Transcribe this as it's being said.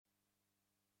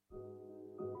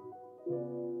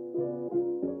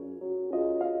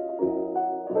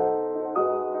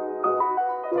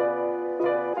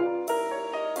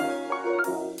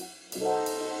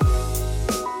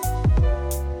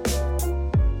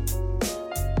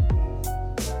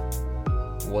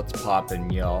What's poppin',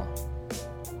 y'all?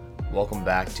 Welcome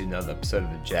back to another episode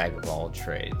of the Jag of All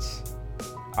Trades.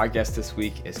 Our guest this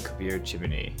week is Kabir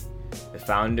Jiminy, the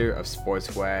founder of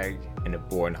SportsWag and a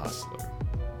born hustler.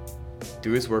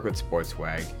 Through his work with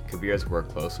SportsWag, Kabir has worked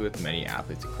closely with many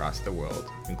athletes across the world,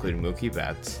 including Mookie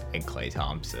Betts and Klay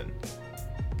Thompson.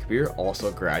 Kabir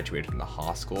also graduated from the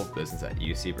Haas School of Business at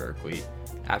UC Berkeley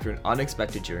after an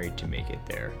unexpected journey to make it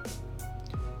there.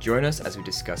 Join us as we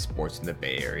discuss sports in the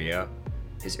Bay Area,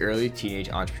 his early teenage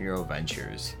entrepreneurial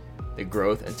ventures, the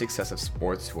growth and success of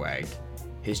SportsWag,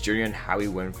 his journey on how he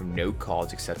went from no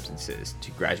college acceptances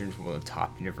to graduating from one of the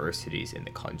top universities in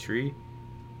the country,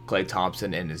 Klay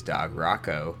Thompson and his dog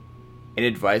Rocco, and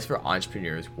advice for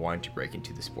entrepreneurs wanting to break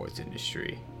into the sports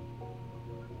industry.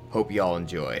 Hope y'all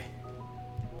enjoy.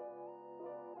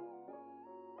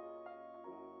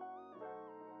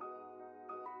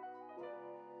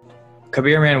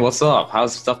 Kabir, man, what's up?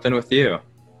 How's stuff been with you?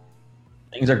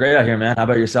 Things are great out here, man. How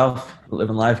about yourself?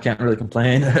 Living life, can't really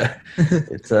complain.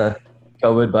 It's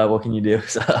COVID, but what can you do?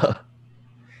 So,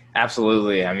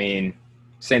 absolutely. I mean,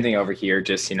 same thing over here.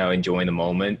 Just enjoying the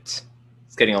moment.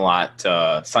 It's getting a lot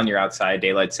sunnier outside.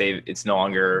 Daylight save. It's no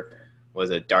longer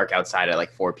dark outside at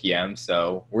like 4 p.m.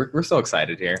 So we're still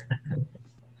excited here.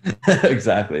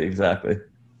 Exactly.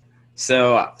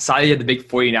 So saw you had the big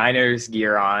 49ers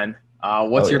gear on.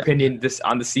 What's your opinion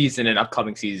on the season and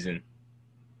upcoming season?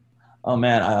 Oh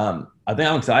man, I think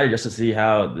I'm excited just to see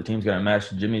how the team's going to mesh.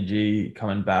 Jimmy G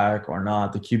coming back or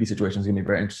not. The QB situation is going to be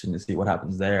very interesting to see what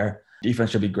happens there.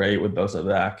 Defense should be great with Bosa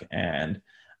back, and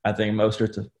I think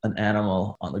Mostert's an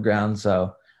animal on the ground.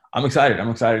 So I'm excited.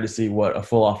 I'm excited to see what a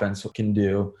full offense can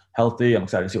do healthy. I'm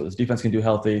excited to see what this defense can do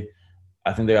healthy.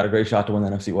 I think they got a great shot to win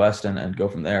the NFC West and go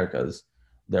from there because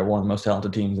they're one of the most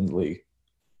talented teams in the league.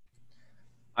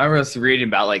 I was reading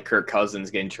about like Kirk Cousins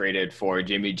getting traded for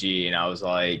Jimmy G, and I was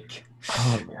like,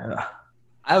 oh yeah.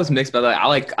 I was mixed by that. I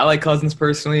like Cousins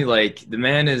personally. Like the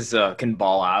man can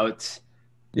ball out.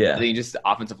 Yeah. I think just the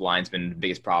offensive line's been the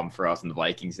biggest problem for us in the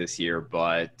Vikings this year.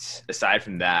 But aside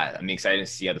from that, I'm excited to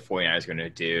see how the 49ers are going to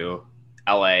do.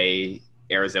 LA,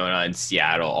 Arizona, and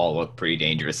Seattle all look pretty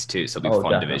dangerous too. So it'll be a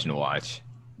fun division to watch.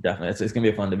 Definitely. It's going to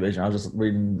be a fun division. I was just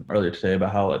reading earlier today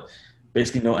about how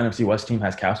basically no NFC West team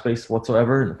has cap space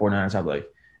whatsoever. And the 49ers have like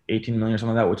 18 million or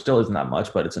something like that, which still isn't that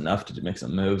much, but it's enough to make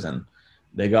some moves. And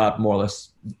they got more or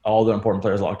less all their important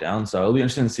players locked down. So it'll be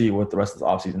interesting to see what the rest of the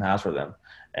offseason has for them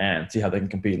and see how they can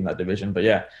compete in that division. But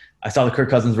yeah, I saw the Kirk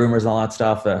Cousins rumors and all that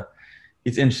stuff.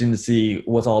 It's interesting to see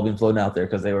what's all been floating out there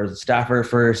because they were Stafford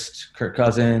first, Kirk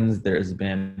Cousins, there's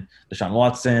been Deshaun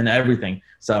Watson, everything.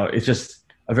 So it's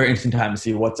just a very interesting time to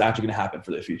see what's actually going to happen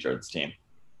for the future of this team.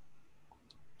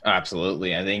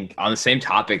 Absolutely. I think on the same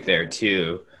topic there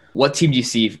too, what team do you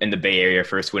see in the Bay Area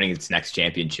first winning its next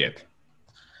championship?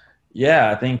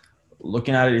 Yeah, I think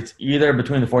looking at it, it's either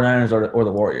between the 49ers or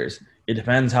the Warriors. It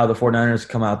depends how the 49ers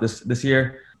come out this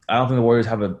year. I don't think the Warriors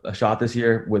have a shot this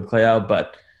year with Klay out,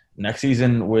 but next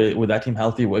season with that team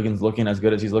healthy, Wiggins looking as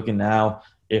good as he's looking now,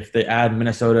 if they add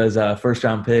Minnesota's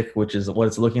first-round pick, which is what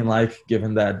it's looking like,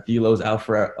 given that D'Lo's out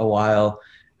for a while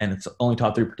and it's only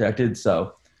top 3 protected,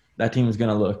 so that team is going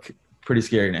to look pretty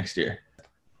scary next year.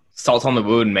 Salt on the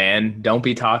wound, man. Don't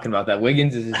be talking about that.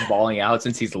 Wiggins is balling out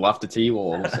since he's left the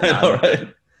T-Wolves. I know,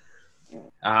 right?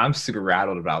 I'm super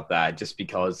rattled about that just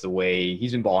because the way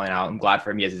he's been balling out. I'm glad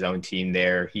for him he has his own team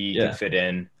there. He can fit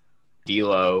in.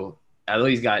 D'Lo, although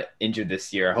he's got injured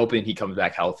this year, hoping he comes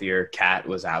back healthier. Cat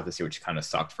was out this year, which kind of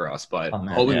sucked for us, but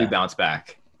hoping we bounce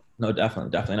back. No,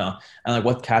 definitely no. And like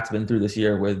what Cat's been through this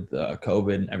year with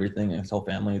COVID and everything and his whole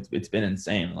family, it's been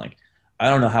insane. Like I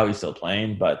don't know how he's still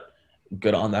playing, but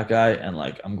good on that guy, and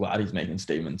like I'm glad he's making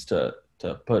statements to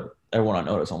put everyone on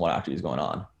notice on what actually is going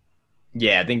on.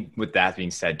 Yeah, I think with that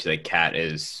being said, too, like Cat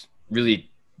is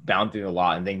really bound through a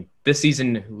lot. And I think this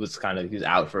season he was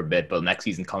out for a bit, but next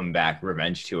season coming back,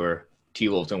 revenge tour,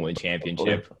 T-Wolves and win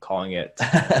championship, calling it.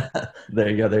 There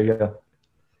you go.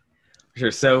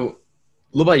 Sure. So, a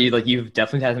little about you, like you've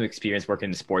definitely had some experience working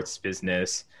in the sports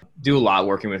business, do a lot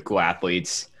working with cool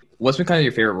athletes. What's been kind of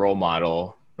your favorite role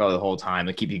model the whole time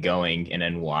to keep you going, and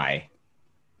then why?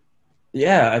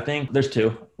 Yeah, I think there's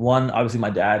 2. One, obviously my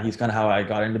dad. He's kind of how I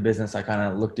got into business. I kind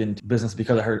of looked into business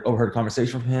because I overheard a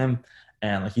conversation from him,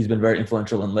 and like he's been very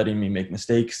influential in letting me make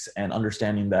mistakes and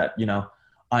understanding that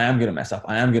I am going to mess up.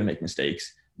 I am going to make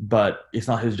mistakes, but it's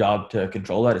not his job to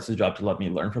control that. It's his job to let me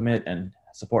learn from it and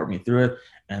support me through it.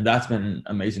 And that's been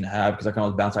amazing to have because I can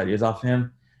always bounce ideas off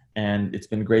him. And it's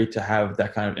been great to have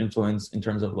that kind of influence in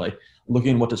terms of like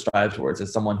looking what to strive towards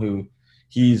as someone who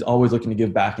he's always looking to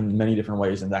give back in many different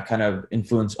ways. And that kind of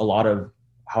influenced a lot of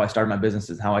how I started my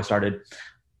businesses, how I started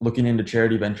looking into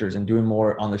charity ventures and doing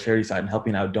more on the charity side and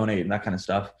helping out, donate and that kind of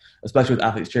stuff, especially with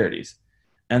athletes charities.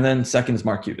 And then second is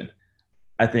Mark Cuban.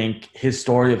 I think his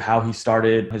story of how he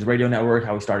started his radio network,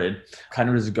 how he started kind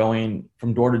of just going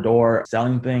from door to door,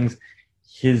 selling things.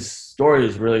 His story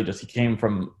is really just, he came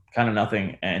from kind of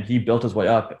nothing and he built his way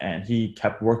up and he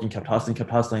kept working, kept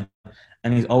hustling.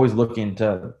 And he's always looking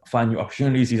to find new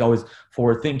opportunities. He's always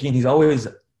forward thinking. He's always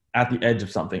at the edge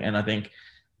of something. And I think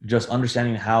just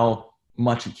understanding how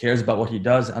much he cares about what he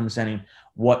does, understanding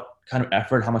what kind of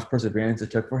effort, how much perseverance it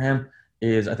took for him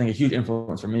is, I think, a huge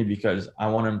influence for me because I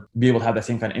want to be able to have that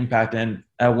same kind of impact and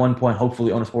at one point,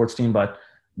 hopefully own a sports team, but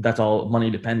that's all money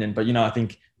dependent. But, I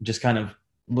think just kind of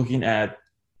looking at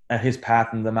his path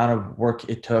and the amount of work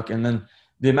it took and then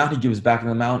the amount he gives back and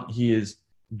the amount he is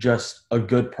just a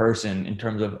good person in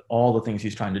terms of all the things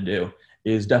he's trying to do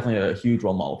is definitely a huge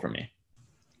role model for me.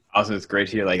 Also, it's great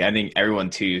to hear, I think everyone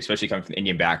too, especially coming from the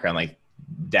Indian background,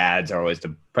 dads are always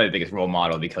probably the biggest role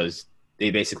model because they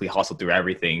basically hustle through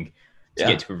everything to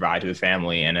get to provide to the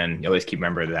family. And then you always keep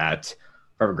remembering that.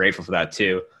 Forever grateful for that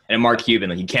too. And Mark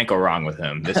Cuban, you can't go wrong with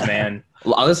him. This man,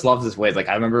 I just love his ways.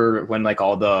 I remember when a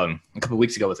couple of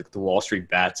weeks ago with the Wall Street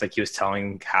bets, he was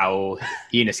telling how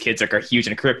he and his kids are huge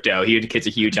in crypto. He and the kids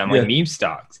are huge on meme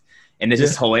stocks. And it's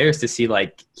just hilarious to see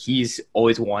he's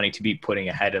always wanting to be putting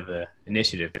ahead of the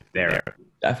initiative there.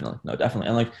 Definitely. No, definitely.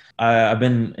 And I've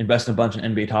been investing a bunch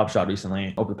in NBA Top Shot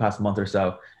recently over the past month or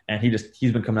so. And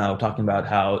he's been coming out talking about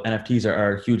how NFTs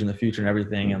are huge in the future and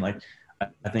everything. And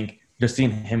I think just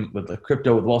seeing him with the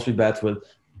crypto, with Wall Street bets, with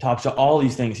Top Shot, all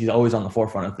these things, he's always on the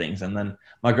forefront of things. And then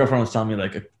my girlfriend was telling me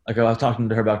I was talking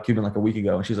to her about Cuban a week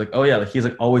ago, and she's like, oh yeah, he's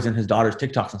always in his daughter's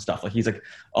TikToks and stuff. He's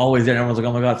always there. And everyone's like,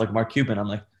 oh my God, it's Mark Cuban. I'm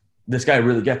like, this guy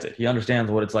really gets it. He understands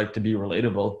what it's like to be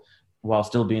relatable while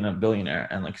still being a billionaire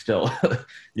and still,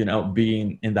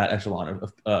 being in that echelon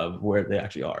of where they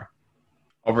actually are.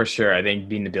 Oh, for sure. I think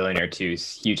being the billionaire too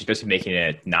is huge, especially making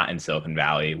it not in Silicon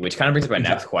Valley, which kind of brings up my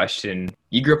next question.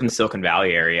 You grew up in the Silicon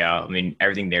Valley area. I mean,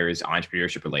 everything there is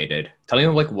entrepreneurship related. Tell me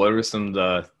what were some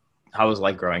of how it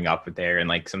was growing up there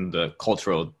and some of the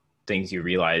cultural things you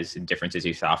realized and differences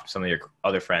you saw from some of your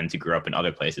other friends who grew up in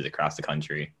other places across the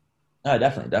country.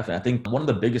 Definitely. I think one of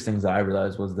the biggest things that I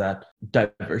realized was that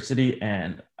diversity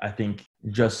and I think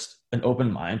just an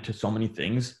open mind to so many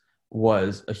things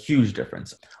was a huge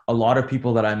difference. A lot of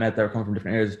people that I met that were coming from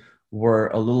different areas were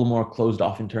a little more closed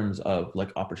off in terms of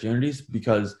opportunities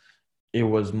because it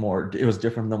was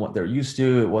different than what they're used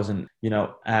to. It wasn't,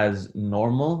 as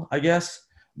normal, I guess,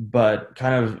 but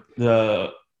kind of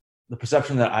the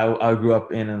perception that I grew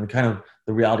up in and kind of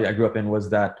the reality I grew up in was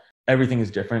that everything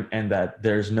is different and that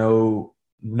there's no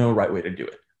right way to do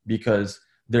it because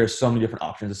there's so many different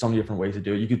options. There's so many different ways to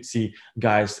do it. You could see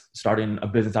guys starting a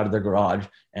business out of their garage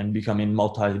and becoming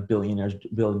multi-billionaires,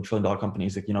 billion-trillion-dollar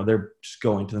companies. They're just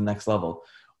going to the next level.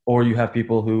 Or you have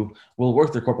people who will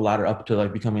work their corporate ladder up to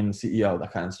becoming the CEO,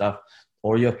 that kind of stuff.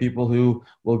 Or you have people who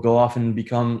will go off and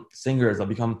become singers, they'll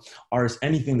become artists,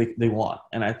 anything they want.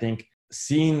 And I think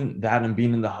seeing that and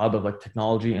being in the hub of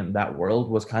technology in that world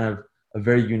was kind of a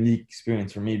very unique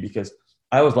experience for me because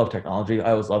I always loved technology.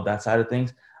 I always loved that side of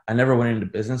things. I never went into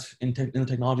business in the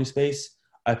technology space.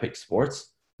 I picked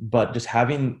sports, but just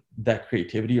having that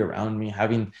creativity around me,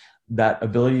 having that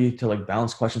ability to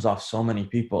bounce questions off so many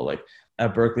people.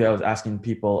 At Berkeley, I was asking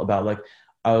people about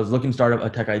I was looking to start up a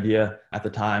tech idea at the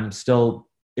time, still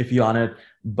iffy on it,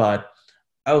 but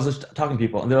I was just talking to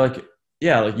people and they're like,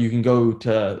 yeah, you can go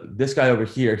to this guy over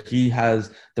here. He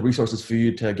has the resources for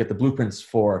you to get the blueprints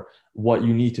for what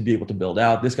you need to be able to build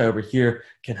out. This guy over here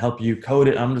can help you code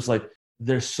it. I'm just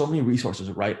there's so many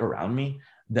resources right around me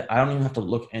that I don't even have to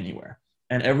look anywhere.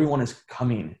 And everyone is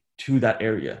coming to that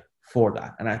area for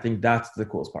that. And I think that's the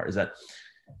coolest part is that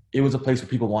it was a place where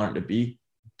people wanted to be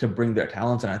to bring their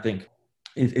talents. And I think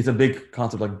it's a big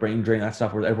concept brain drain, that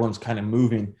stuff where everyone's kind of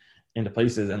moving into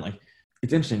places. And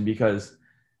it's interesting because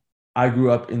I grew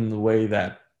up in the way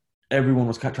that everyone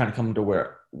was trying to come to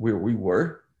where we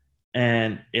were.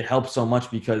 And it helped so much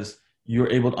because you're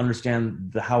able to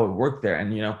understand how it worked there.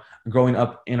 And, growing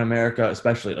up in America,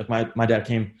 especially my dad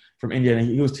came from India and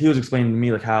he was explaining to me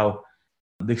how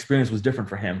the experience was different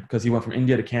for him because he went from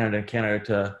India to Canada and Canada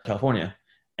to California.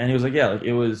 And he was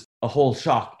it was a whole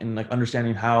shock in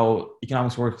understanding how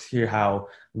economics works here, how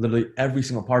literally every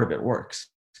single part of it works.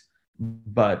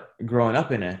 but growing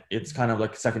up in it, it's kind of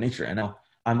like second nature. And now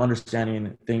I'm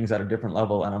understanding things at a different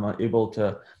level, and I'm able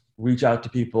to reach out to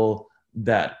people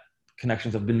that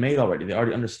connections have been made already. They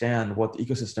already understand what the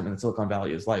ecosystem in the Silicon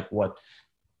Valley is like, what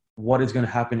is going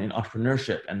to happen in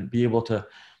entrepreneurship, and be able to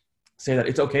say that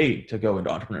it's okay to go into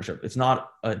entrepreneurship. It's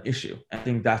not an issue. I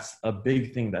think that's a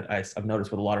big thing that I've noticed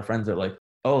with a lot of friends that like,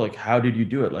 oh, like, how did you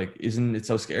do it? Like, isn't it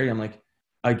so scary? I'm like,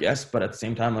 I guess, but at the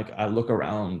same time, like, I look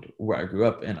around where I grew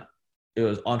up and it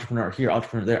was entrepreneur here,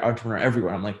 entrepreneur there, entrepreneur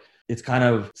everywhere. I'm like, it's kind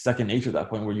of second nature at that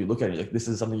point where you look at it like, this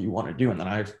is something you want to do. And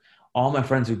then all my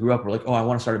friends who grew up were like, oh, I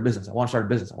want to start a business. I want to start a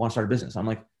business. I want to start a business. I'm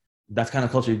like, that's kind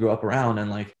of culture you grew up around. And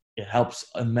like, it helps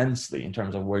immensely in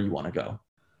terms of where you want to go.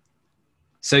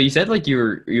 So you said like you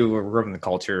were up in the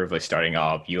culture of like starting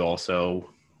up. You also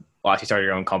actually started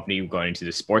your own company going into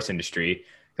the sports industry.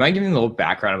 Can I give you a little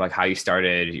background of like how you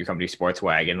started your company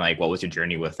SportsWag and like what was your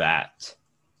journey with that?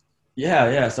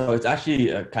 Yeah. So it's actually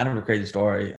kind of a crazy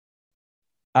story.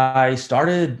 I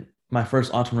started my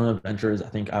first entrepreneurial ventures. I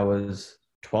think I was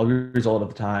 12 years old at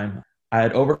the time. I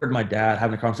had overheard my dad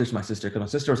having a conversation with my sister because my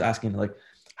sister was asking like,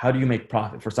 how do you make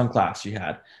profit for some class she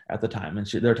had at the time? And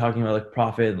they're talking about like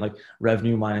profit and like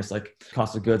revenue minus like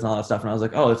cost of goods and all that stuff. And I was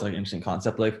like, oh, it's like an interesting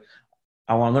concept. Like,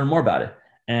 I want to learn more about it.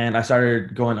 And I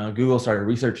started going on Google, started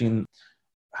researching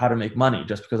how to make money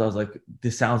just because I was like,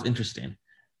 this sounds interesting.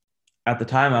 At the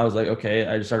time, I was like, okay,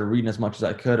 I just started reading as much as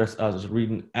I could. I was just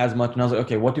reading as much. And I was like,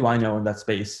 okay, what do I know in that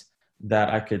space that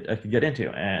I could get into?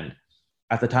 And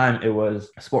at the time, it was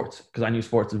sports because I knew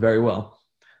sports very well.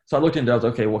 So I looked into it. I was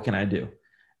like, okay, what can I do?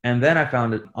 And then I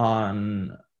found it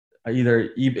on either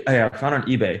eBay. I found on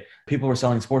eBay, people were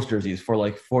selling sports jerseys for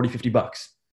like 40, $50.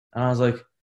 And I was like,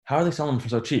 how are they selling them for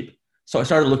so cheap? So I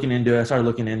started looking into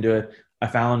it. I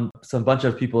found some bunch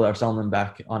of people that are selling them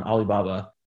back on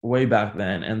Alibaba way back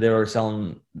then. And they were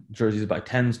selling jerseys by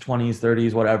 10s, 20s,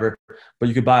 30s, whatever. But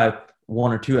you could buy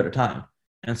one or two at a time.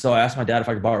 And so I asked my dad if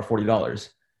I could borrow $40.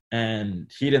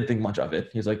 And he didn't think much of it.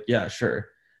 He was like, yeah, sure.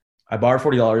 I borrowed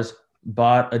 $40.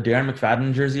 Bought a Darren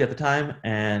McFadden jersey at the time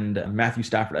and Matthew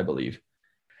Stafford, I believe.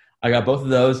 I got both of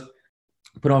those,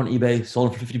 put them on eBay,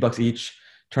 sold them for $50 each,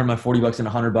 turned my $40 into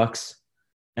 $100,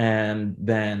 and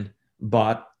then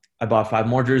I bought 5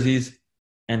 more jerseys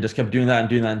and just kept doing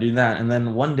that. And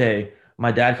then one day,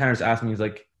 my dad kind of just asked me, he's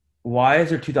like, why is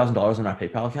there $2,000 in our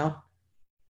PayPal account?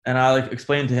 And I like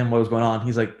explained to him what was going on.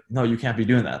 He's like, no, you can't be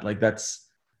doing that. Like that's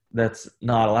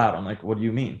not allowed. I'm like, what do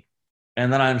you mean?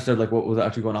 And then I understood like what was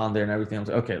actually going on there and everything. I was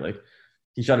like, okay, like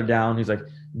he shut it down. He's like,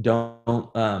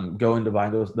 don't go into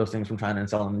buying those things from China and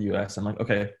sell them in the US. I'm like,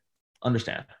 okay,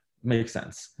 understand. Makes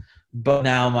sense. But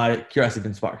now my curiosity had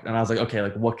been sparked. And I was like, okay,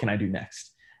 like what can I do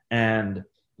next? And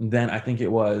then I think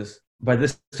it was, by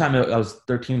this time I was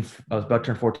 13, I was about to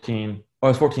turn 14, or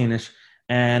I was 14-ish.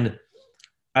 And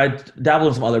I dabbled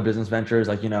in some other business ventures,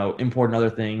 like, import and other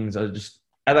things. At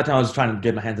that time I was trying to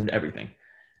get my hands into everything.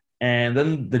 And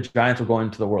then the Giants were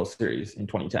going to the World Series in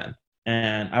 2010.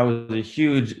 And I was a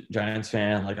huge Giants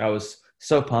fan. Like I was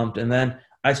so pumped. And then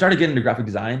I started getting into graphic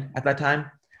design at that time.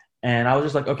 And I was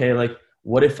just like, okay, like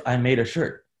what if I made a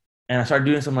shirt? And I started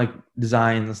doing some like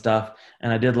designs and stuff.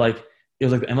 And I did like, it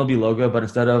was like the MLB logo, but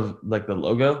instead of like the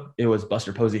logo, it was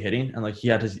Buster Posey hitting. And like he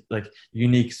had his like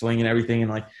unique swing and everything. And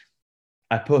like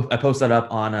I posted that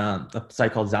up on a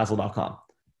site called Zazzle.com.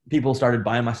 People started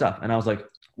buying my stuff. And I was like,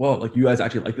 whoa, like you guys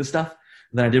actually like this stuff?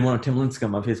 And then I did one of Tim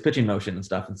Lincecum of his pitching motion and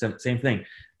stuff, and same thing.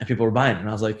 And people were buying it. And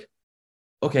I was like,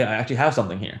 okay, I actually have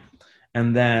something here.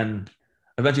 And then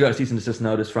eventually got a cease and desist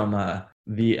notice from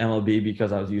the MLB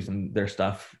because I was using their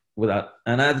stuff without,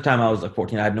 and at the time I was like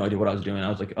 14, I had no idea what I was doing. I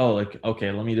was like, oh, like, okay,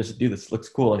 let me just do this. It looks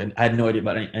cool. Like, I had no idea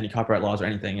about any copyright laws or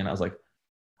anything. And I was like,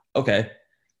 okay.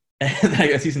 And then I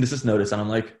got a cease and desist notice. And I'm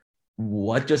like,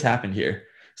 what just happened here?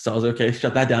 So I was like, okay,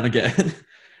 shut that down again.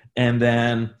 And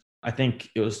then I think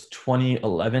it was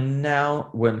 2011 now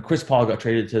when Chris Paul got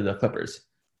traded to the Clippers,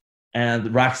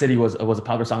 and Rack City was a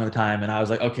popular song at the time. And I was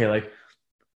like, okay, like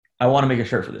I want to make a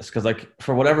shirt for this. Cause like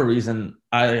for whatever reason,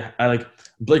 I like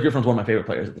Blake Griffin was one of my favorite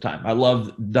players at the time. I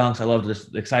loved dunks. I loved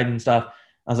just exciting stuff.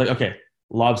 I was like, okay,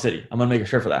 Lob City, I'm going to make a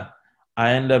shirt for that.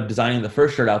 I ended up designing the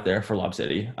first shirt out there for Lob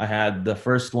City. I had the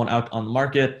first one out on the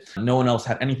market. No one else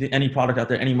had any product out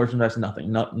there, any merchandise,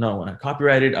 nothing. No one had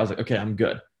copyrighted. I was like, okay, I'm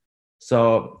good.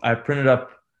 So I printed up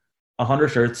 100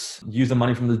 shirts, used the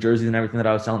money from the jerseys and everything that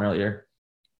I was selling earlier,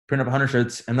 printed up 100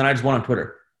 shirts, and then I just went on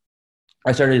Twitter.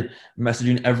 I started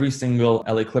messaging every single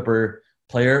LA Clipper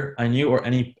player I knew or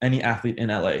any athlete in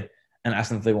LA and asked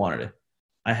them if they wanted it.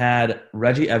 I had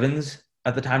Reggie Evans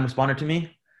at the time responded to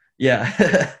me. Yeah.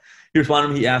 He responded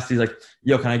to me. He asked, he's like,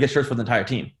 yo, can I get shirts for the entire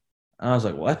team? And I was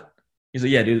like, what? He's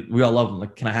like, yeah, dude, we all love them.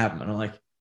 Like, can I have them? And I'm like,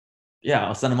 yeah,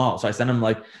 I'll send them all. So I sent him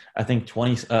like, I think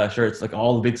 20 shirts, like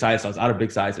all the big sizes. So I was out of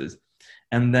big sizes.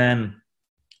 And then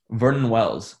Vernon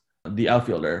Wells, the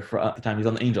outfielder for at the time, he's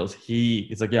on the Angels.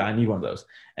 He's like, yeah, I need one of those.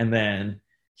 And then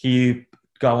he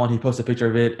got one. He posted a picture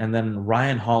of it. And then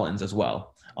Ryan Hollins as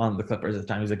well on the Clippers at the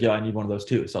time. He's like, yeah, I need one of those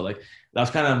too. So like that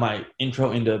was kind of my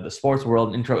intro into the sports world,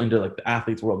 and intro into like the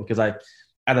athletes world, because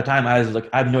at the time I was like,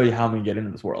 I have no idea how I'm gonna get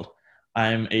into this world.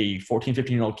 I'm a 14,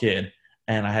 15-year-old kid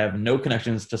and I have no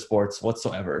connections to sports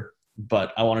whatsoever,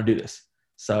 but I want to do this.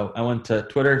 So I went to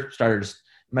Twitter, started just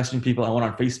messaging people. I went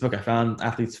on Facebook. I found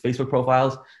athletes' Facebook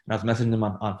profiles, and I was messaging them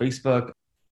on Facebook.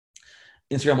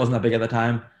 Instagram wasn't that big at the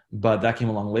time, but that came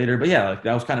along later. But yeah, like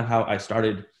that was kind of how I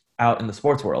started out in the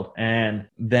sports world. And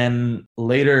then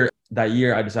later that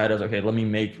year, I decided, I was like, okay, let me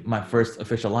make my first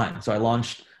official line. So I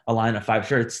launched a line of 5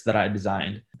 shirts that I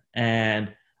designed.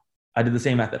 And I did the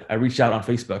same method. I reached out on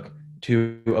Facebook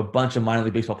to a bunch of minor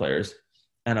league baseball players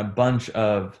and a bunch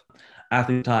of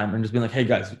athlete time, and just being like, hey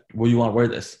guys, will you want to wear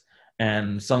this?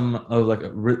 And some of like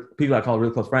people I call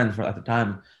really close friends at the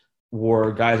time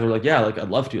were guys who were like, yeah, like I'd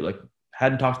love to. Like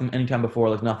hadn't talked to them any time before,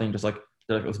 like nothing, just like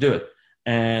they're like, let's do it.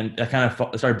 And I kind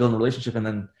of started building a relationship, and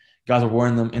then guys are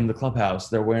wearing them in the clubhouse.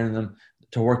 They're wearing them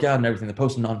to work out and everything. They're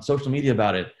posting on social media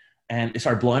about it, and it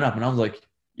started blowing up. And I was like,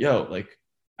 yo, like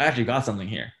I actually got something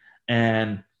here.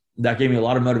 And that gave me a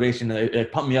lot of motivation.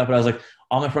 It pumped me up. And I was like,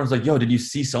 all my friends were like, yo, did you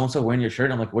see so-and-so wearing your shirt?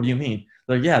 And I'm like, what do you mean?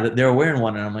 They're like, yeah, they were wearing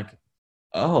one. And I'm like,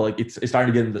 oh, like it's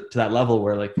starting to get to that level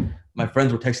where like my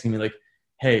friends were texting me like,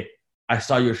 hey, I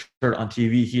saw your shirt on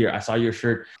TV here. I saw your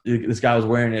shirt. This guy was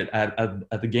wearing it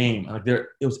at the game. And like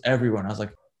it was everywhere. And I was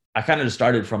like, I kind of just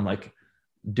started from like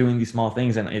doing these small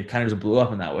things, and it kind of just blew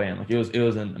up in that way. And like it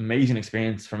was an amazing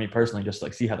experience for me personally, just to,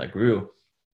 like see how that grew.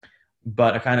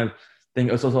 But I kind of think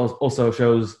it also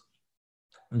shows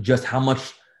just how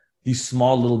much these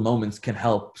small little moments can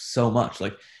help so much.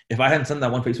 Like if I hadn't sent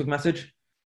that one Facebook message,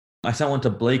 I sent one to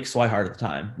Blake Swihart at the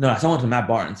time. No, I sent one to Matt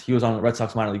Barnes. He was on the Red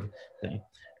Sox minor league thing.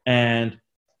 And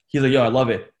he's like, yo, I love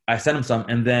it. I sent him some.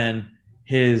 And then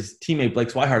his teammate, Blake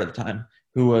Swihart at the time,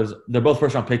 they're both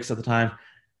first round picks at the time.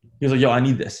 He was like, yo, I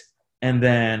need this. And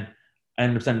then I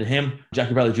ended up sending to him.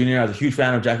 Jackie Bradley Jr., I was a huge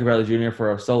fan of Jackie Bradley Jr.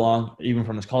 for so long, even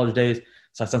from his college days.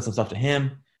 So I sent some stuff to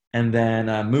him. And then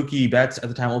Mookie Betts at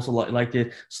the time also liked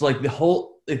it. So like the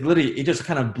whole, like literally, it just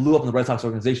kind of blew up in the Red Sox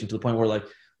organization to the point where like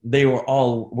they were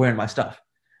all wearing my stuff.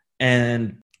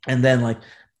 And then like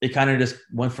it kind of just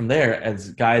went from there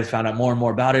as guys found out more and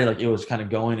more about it. Like it was kind of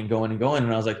going and going and going.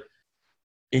 And I was like,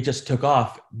 it just took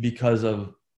off because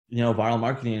of, viral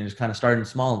marketing, and just kind of starting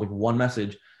small. Like one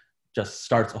message just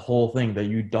starts a whole thing that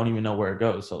you don't even know where it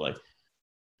goes. So like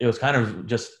it was kind of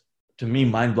just, to me,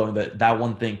 mind-blowing that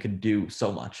one thing could do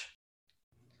so much.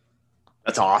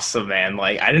 That's awesome, man.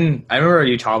 Like I remember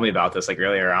you told me about this like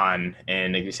earlier on,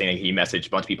 and like you're saying like, he messaged a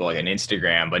bunch of people like on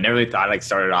Instagram, but never really thought like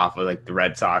started off with like the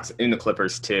Red Sox and the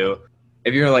Clippers too.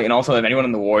 If you're like, and also if anyone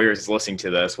in the Warriors is listening to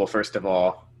this, well, first of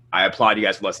all, I applaud you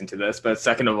guys for listening to this, but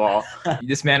second of all,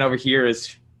 this man over here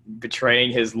is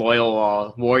betraying his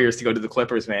loyal Warriors to go to the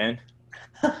Clippers, man.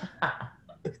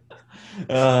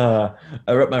 I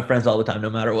rep my friends all the time, no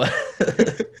matter what.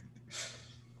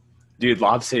 Dude,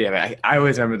 Lob City, I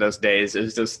always remember those days. It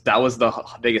was just, that was the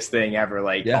biggest thing ever.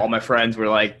 Like all my friends were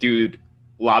like, dude,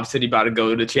 Lob City about to go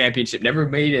to the championship. Never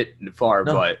made it far,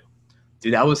 but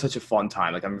dude, that was such a fun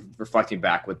time. Like I'm reflecting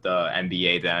back with the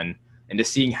NBA then, and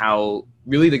just seeing how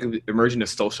really the emergence of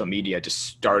social media just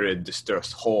started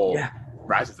this whole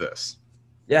rise of this.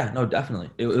 Yeah, no, definitely.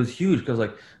 It was huge because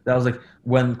like that was like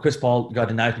when Chris Paul got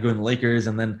denied to go in the Lakers,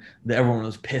 and then everyone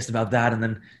was pissed about that, and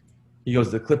then he goes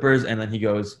to the Clippers, and then he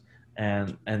goes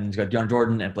and he's got John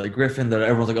Jordan and Blake Griffin. That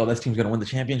everyone's like, oh, this team's gonna win the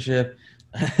championship.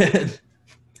 It's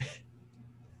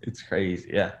crazy,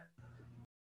 yeah.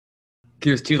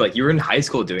 Because too, like you were in high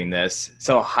school doing this,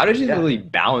 so how did you really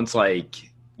balance like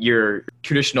your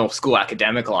traditional school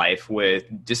academic life with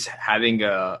just having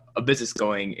a business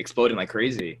exploding like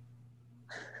crazy?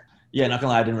 Yeah, not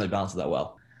gonna lie, I didn't really balance it that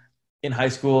well. In high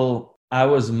school, I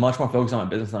was much more focused on my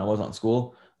business than I was on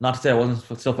school. Not to say I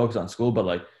wasn't still focused on school, but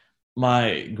like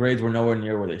my grades were nowhere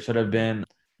near where they should have been,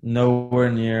 nowhere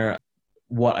near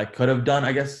what I could have done,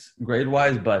 I guess,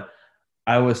 grade-wise. But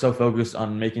I was so focused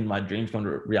on making my dreams come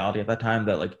to reality at that time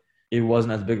that like it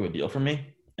wasn't as big of a deal for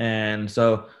me. And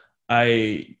so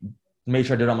I made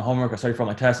sure I did all my homework. I studied for all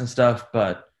my tests and stuff,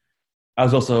 but I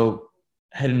was also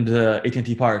heading to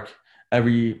AT&T Park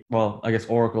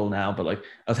Oracle now, but like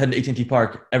I was heading to AT&T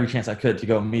Park every chance I could to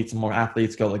go meet some more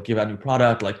athletes, go like give out new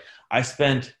product. Like I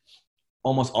spent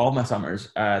almost all of my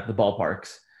summers at the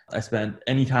ballparks I spent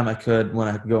any time I could when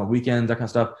I could go on weekends, that kind of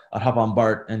stuff. I'd hop on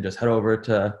BART and just head over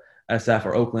to SF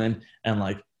or Oakland and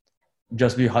like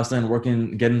just be hustling,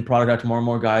 working, getting product out to more and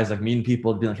more guys, like meeting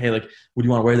people, being like, hey, like, would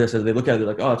you want to wear this? And they look at it, they're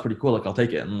like, oh, it's pretty cool. Like, I'll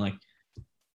take it. And like,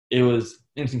 it was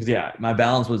interesting because yeah, my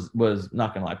balance was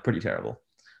not gonna lie, pretty terrible,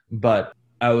 but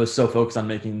I was so focused on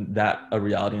making that a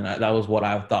reality, and that was what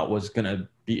I thought was gonna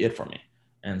be it for me.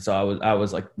 And so I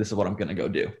was like, this is what I'm gonna go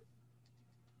do.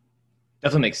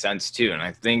 Definitely makes sense too. And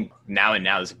I think now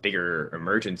there's a bigger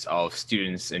emergence of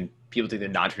students and people take the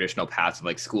non-traditional paths of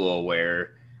like school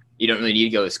where you don't really need to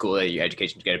go to school, your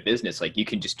education to get a business. Like you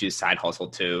can just do a side hustle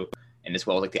too. And as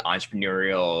well as like the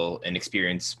entrepreneurial and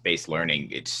experience-based learning,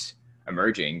 it's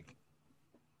emerging.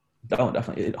 Oh,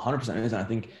 definitely. It 100% is. And I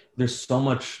think there's so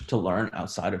much to learn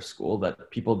outside of school that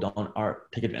people don't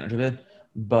take advantage of it.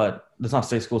 But that's not to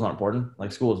say school's not important.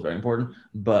 Like school is very important,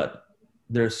 but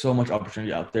there's so much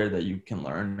opportunity out there that you can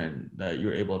learn and that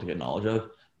you're able to get knowledge of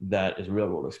that is real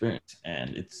world experience.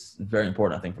 And it's very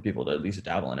important, I think, for people to at least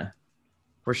dabble in it.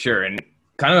 For sure. And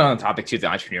kind of on the topic too, the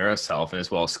entrepreneurial self and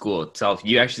as well as school itself,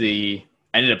 you actually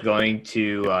ended up going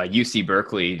to UC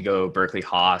Berkeley, to go Berkeley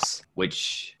Haas,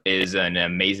 which is an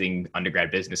amazing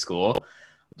undergrad business school.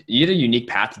 You had a unique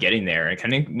path to getting there, and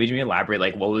kind of made me elaborate,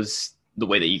 like what was the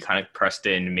way that you kind of pressed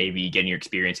in, maybe getting your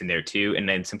experience in there too, and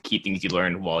then some key things you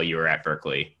learned while you were at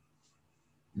Berkeley.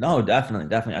 No,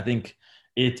 definitely. I think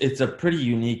it's a pretty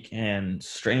unique and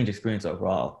strange experience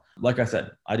overall. Like I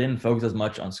said, I didn't focus as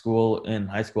much on school in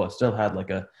high school. I still had like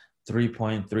a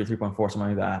 3.3, 3.4, something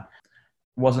like that.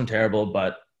 Wasn't terrible,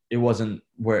 but it wasn't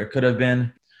where it could have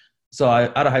been. So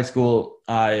out of high school,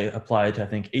 I applied to, I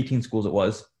think, 18 schools it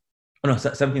was. Oh, no,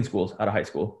 17 schools out of high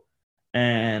school.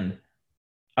 And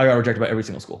I got rejected by every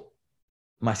single school.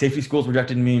 My safety schools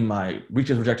rejected me. My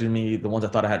reaches rejected me. The ones I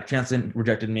thought I had a chance in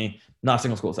rejected me. Not a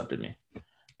single school accepted me.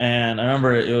 And I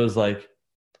remember it was like,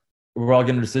 we're all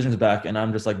getting decisions back, and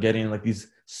I'm just like getting like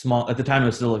these small, at the time it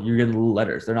was still like, you're getting little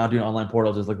letters. They're not doing online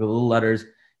portals. It's like the little letters.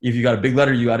 If you got a big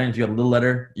letter, you got in. If you got a little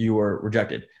letter, you were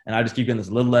rejected. And I just keep getting this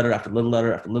little letter after little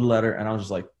letter after little letter. And I was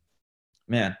just like,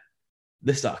 man,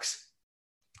 this sucks.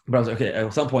 But I was like, okay,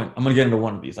 at some point, I'm going to get into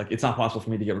one of these. Like, it's not possible for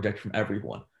me to get rejected from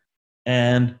everyone.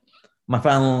 And my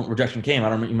final rejection came. I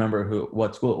don't remember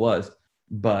what school it was,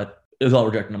 but it was all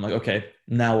rejected. I'm like, okay,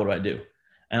 now what do I do?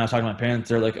 And I was talking to my parents.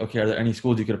 They're like, okay, are there any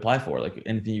schools you could apply for? Like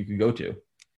anything you could go to?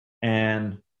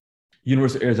 And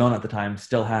University of Arizona at the time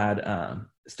still had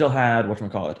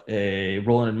whatchamacallit, a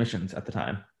role in admissions at the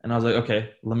time. And I was like,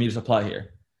 okay, let me just apply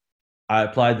here. I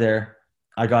applied there.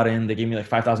 I got in. They gave me like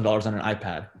 $5,000 on an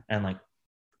iPad. And like,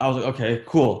 I was like, okay,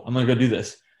 cool. I'm going to go do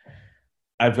this.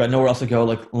 I've got nowhere else to go.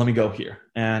 Like, let me go here.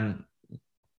 And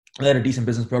they had a decent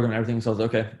business program and everything. So I was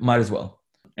like, okay, might as well.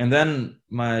 And then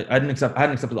I hadn't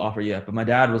accepted the offer yet, but my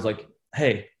dad was like,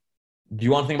 hey, do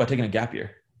you want to think about taking a gap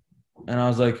year? And I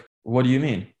was like, what do you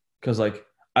mean? Because like,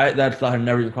 that thought had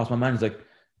never even crossed my mind. He's like,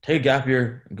 take a gap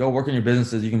year, go work in your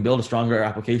businesses. You can build a stronger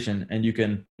application and you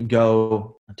can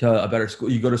go to a better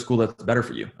school. You go to school that's better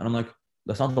for you. And I'm like,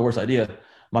 that's not the worst idea.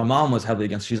 My mom was heavily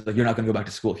against. She's like, you're not going to go back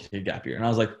to school if you take a gap year. And I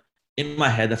was like, in my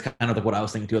head, that's kind of like what I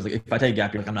was thinking too. I was like, if I take a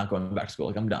gap year, like I'm not going back to school.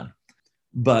 Like I'm done.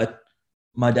 But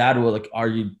my dad would like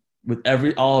argue with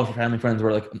all of her family friends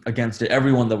were like against it.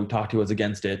 Everyone that we talked to was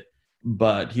against it.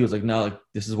 But he was like, no, like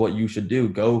this is what you should do.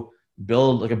 Go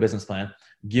build like a business plan.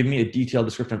 Give me a detailed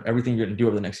description of everything you're going to do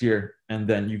over the next year. And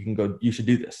then you should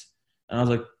do this. And I was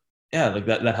like, yeah, like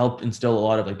that helped instill a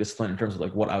lot of like discipline in terms of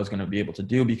like what I was going to be able to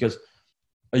do, because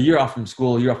a year off from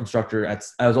school, a year off from structure,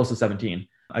 I was also 17.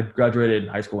 I graduated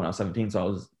high school when I was 17. So I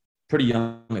was pretty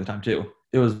young at the time too.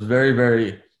 It was very,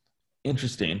 very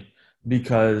interesting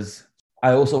because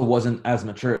I also wasn't as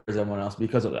mature as everyone else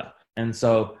because of that. And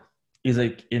so he's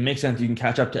like, it makes sense. You can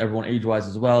catch up to everyone age-wise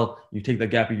as well. You take that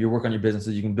gap year, you work on your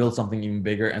businesses, you can build something even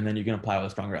bigger, and then you can apply with a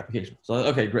stronger application. So,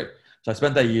 okay, great. So I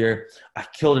spent that year. I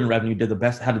killed in revenue, had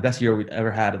the best year we'd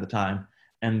ever had at the time,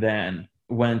 and then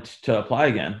went to apply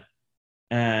again.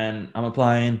 And I'm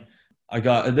applying.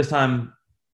 This time,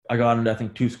 I got into, I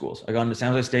think, 2 schools. I got into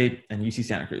San Jose State and UC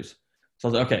Santa Cruz. So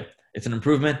I was like, okay, it's an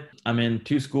improvement. I'm in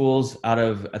 2 schools out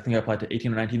of, I think I applied to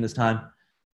 18 or 19 this time.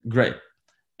 Great.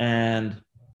 And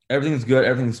everything's good.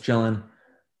 Everything's chilling.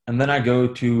 And then I go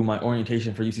to my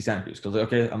orientation for UC Santa Cruz. Because like,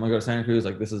 okay, I'm going to go to Santa Cruz.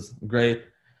 Like, this is great.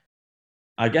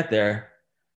 I get there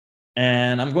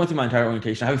and I'm going through my entire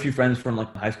orientation. I have a few friends from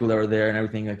like high school that were there and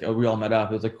everything. Like, we all met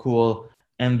up. It was like cool.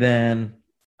 And then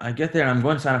I get there and I'm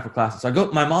going to sign up for classes.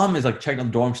 So my mom is like checking out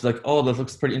the dorm. She's like, oh, this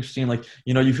looks pretty interesting. Like,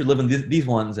 you should live in these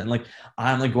ones. And like,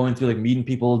 I'm like going through like meeting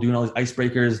people, doing all these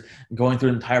icebreakers, going through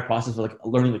the entire process of like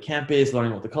learning the campus,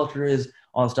 learning what the culture is,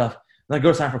 all that stuff. And I go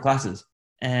to sign up for classes.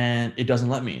 and it doesn't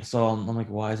let me. So I'm like,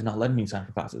 why is it not letting me sign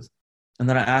for classes? And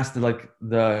then I asked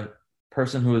the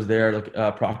person who was there,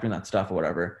 proctoring that stuff or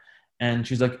whatever, and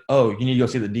she's like, oh, you need to go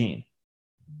see the dean.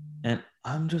 And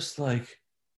I'm just like,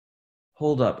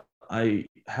 hold up, I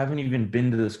haven't even been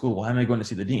to the school. Why am I going to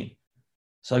see the dean?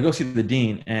 So I go see the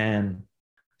dean, and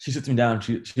she sits me down.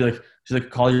 She's like,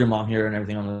 call your mom here and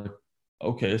everything. I'm like,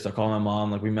 okay. So I call my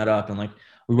mom. Like, we met up, and like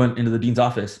we went into the dean's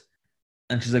office,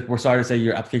 and she's like, we're sorry to say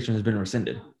your application has been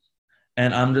rescinded.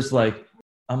 And I'm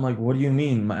like, what do you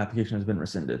mean my application has been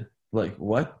rescinded? Like,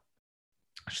 what?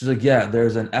 She's like, yeah,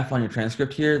 there's an F on your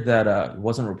transcript here that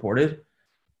wasn't reported.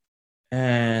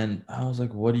 And I was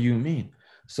like, what do you mean?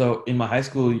 So in my high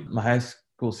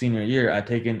school senior year, I'd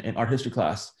taken an art history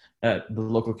class at the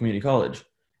local community college.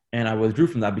 And I withdrew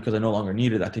from that because I no longer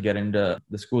needed that to get into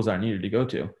the schools that I needed to go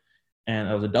to. And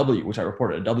it was a W, which I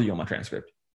reported a W on my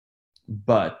transcript.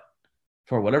 But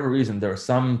for whatever reason, there was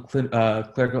some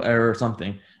clerical error or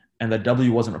something, and that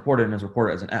W wasn't reported and it was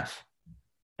reported as an F.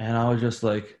 And I was just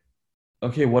like,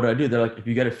 okay, what do I do? They're like, if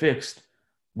you get it fixed,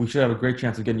 we should have a great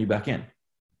chance of getting you back in.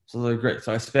 So they're like, great.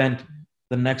 So I spent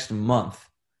the next month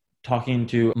talking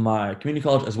to my community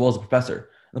college as well as the professor.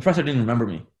 And the professor didn't remember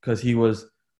me because he was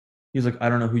like, I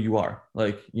don't know who you are.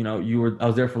 Like, I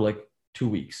was there for like 2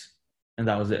 weeks and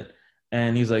that was it.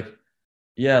 And he's like,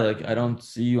 yeah, like I don't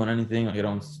see you on anything. Like I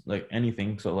don't like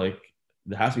anything. So like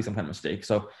there has to be some kind of mistake.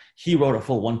 So he wrote a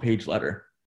full 1-page letter,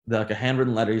 like a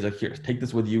handwritten letter. He's like, here, take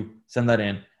this with you, send that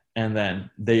in. And then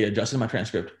they adjusted my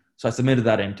transcript. So I submitted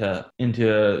that into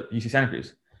UC Santa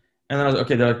Cruz. And then I was like,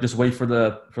 okay, they're like, just wait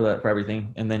for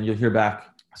everything. And then you'll hear back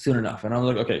soon enough. And I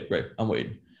was like, okay, great. I'm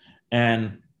waiting.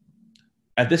 And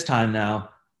at this time now,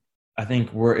 I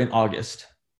think we're in August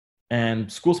and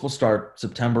school's supposed to start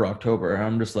September, October. And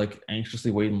I'm just like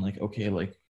anxiously waiting, like, okay,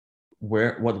 like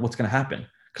what's going to happen?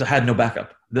 Cause I had no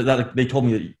backup. They told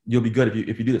me that you'll be good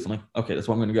if you do this. I'm like, okay, that's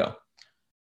where I'm going to go.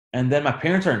 And then my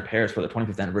parents are in Paris for the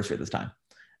 25th anniversary at this time.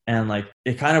 And like,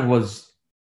 it kind of was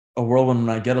a whirlwind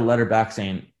when I get a letter back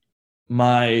saying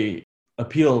my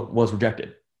appeal was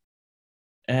rejected.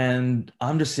 And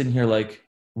I'm just sitting here like,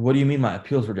 what do you mean my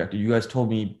appeal is rejected? You guys told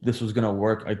me this was going to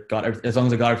work. As long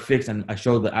as I got it fixed and I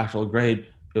showed the actual grade,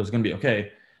 it was going to be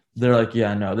okay. They're like,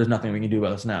 yeah, no, there's nothing we can do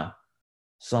about this now.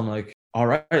 So I'm like, all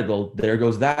right, well, there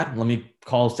goes that. Let me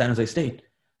call San Jose State.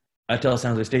 I tell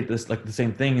San Jose State this, like the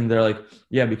same thing. And they're like,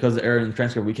 yeah, because of the error in the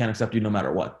transcript, we can't accept you no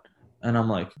matter what. And I'm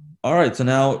like, all right, so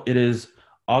now it is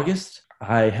August.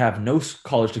 I have no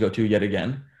college to go to yet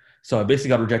again. So I basically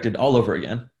got rejected all over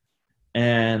again.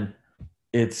 And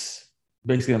it's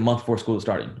basically a month before school is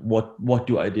starting. What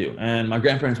do I do? And my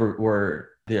grandparents were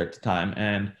there at the time.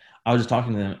 And I was just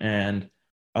talking to them. And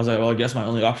I was like, well, I guess my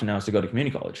only option now is to go to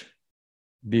community college.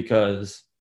 Because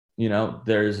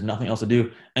there's nothing else to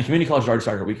do. And community college already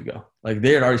started a week ago. Like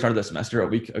they had already started the semester a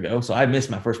week ago. So I missed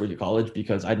my first week of college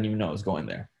because I didn't even know I was going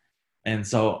there. And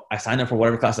so I signed up for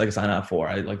whatever class I could sign up for.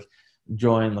 I like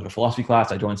joined like a philosophy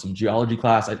class. I joined some geology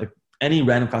class. I like any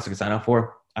random class I could sign up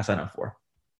for, I signed up for.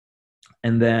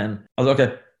 And then I was like,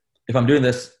 okay, if I'm doing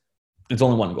this, it's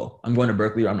only one goal. I'm going to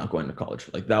Berkeley or I'm not going to college.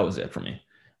 Like that was it for me.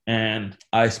 And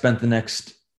I spent the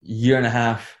next year and a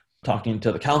half talking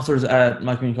to the counselors at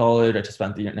my community college. I just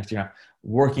spent the next year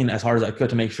working as hard as I could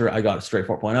to make sure I got a straight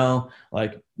 4.0.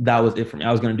 Like that was it for me.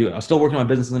 I was going to do it. I was still working on my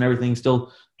business and everything,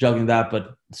 still juggling that,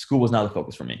 but school was now the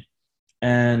focus for me.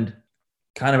 And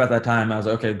kind of at that time, I was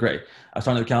like, okay, great. I was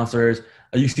talking to the counselors.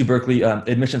 A UC Berkeley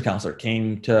admissions counselor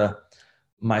came to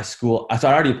my school. So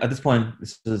I already, at this point,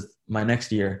 this is my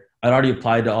next year, I'd already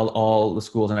applied to all the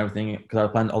schools and everything because I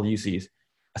applied to all the UCs.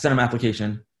 I sent them an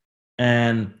application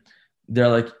and they're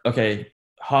like, okay,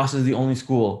 Haas is the only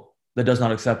school that does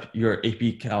not accept your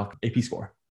AP Calc AP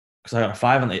score. Because I got a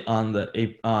 5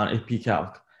 on AP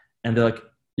Calc. And they're like,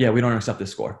 yeah, we don't accept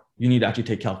this score. You need to actually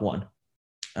take Calc 1.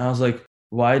 And I was like,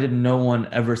 why did no one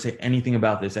ever say anything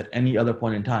about this at any other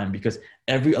point in time? Because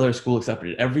every other school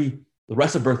accepted it. The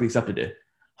rest of Berkeley accepted it.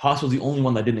 Haas was the only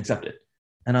one that didn't accept it.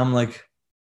 And I'm like,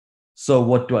 so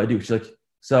what do I do? She's like,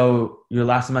 so your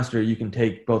last semester, you can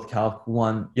take both Calc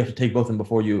 1. You have to take both of them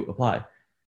before you apply.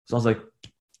 So I was like,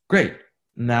 great.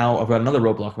 Now I've got another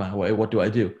roadblock my way. What do I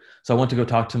do? So I went to go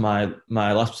talk to my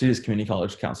Las Positas Community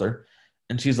College counselor.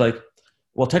 And she's like,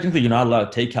 well, technically you're not allowed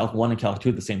to take Calc 1 and Calc 2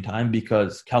 at the same time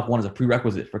because Calc 1 is a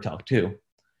prerequisite for Calc 2.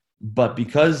 But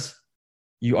because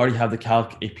you already have the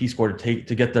Calc AP score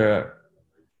to get the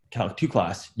Calc 2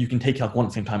 class, you can take Calc 1 at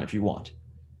the same time if you want.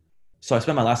 So I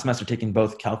spent my last semester taking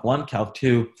both Calc 1, Calc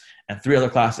 2, and 3 other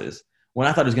classes. When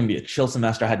I thought it was going to be a chill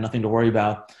semester, I had nothing to worry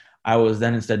about. I was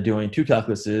then instead doing 2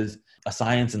 calculuses, a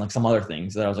science, and like some other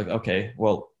things that I was like, okay,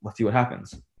 well, let's see what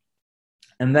happens.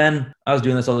 And then I was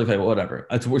doing this. I was like, okay, well, whatever.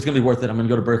 It's going to be worth it. I'm going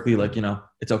to go to Berkeley. Like,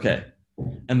 it's okay.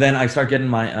 And then I start getting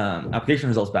my application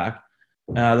results back.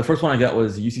 The first one I got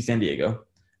was UC San Diego.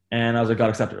 And I was like, got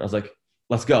accepted. I was like,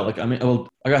 let's go. Like,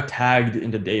 I got tagged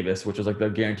into Davis, which was like the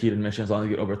guaranteed admission as long as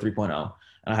you get over 3.0.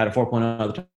 And I had a 4.0 at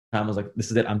the time. I was like, this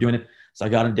is it. I'm doing it. So I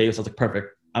got in Davis. I was like,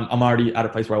 perfect. I'm already at a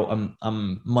place where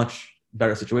I'm much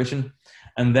better situation.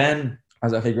 And then I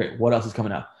was like, okay, great. What else is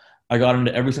coming out? I got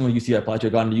into every single UC I applied to.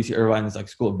 I got into UC Irvine's like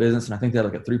School of Business, and I think they had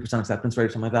like a 3% acceptance rate or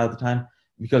something like that at the time,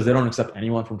 because they don't accept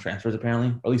anyone from transfers apparently,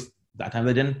 or at least that time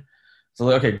they didn't. So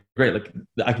like, okay, great, like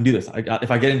I can do this. If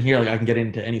I get in here, like I can get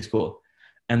into any school.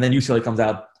 And then UCLA comes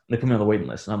out, and they put me on the waiting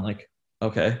list, and I'm like,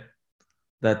 okay,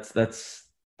 that's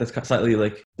slightly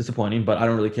like disappointing, but I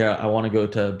don't really care. I want to go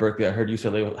to Berkeley. I heard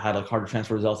UCLA had like harder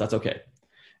transfer results. That's okay.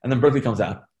 And then Berkeley comes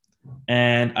out,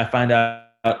 and I find out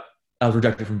I was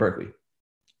rejected from Berkeley.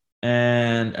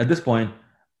 And at this point,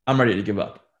 I'm ready to give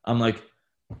up. I'm like,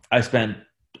 I spent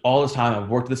all this time, I've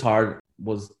worked this hard,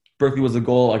 Berkeley was the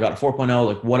goal. I got a 4.0.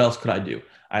 Like, what else could I do?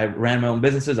 I ran my own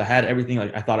businesses. I had everything.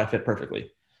 Like, I thought I fit perfectly.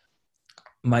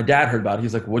 My dad heard about it.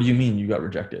 He's like, what do you mean you got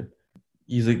rejected?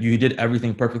 He's like, you did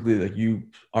everything perfectly. Like, you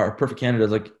are a perfect candidate.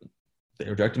 I was like, they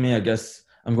rejected me. I guess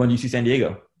I'm going to UC San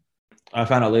Diego. I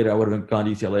found out later I would have gone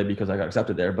to UCLA because I got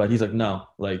accepted there. But he's like, no,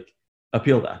 like,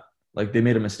 appeal that. Like, they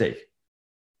made a mistake.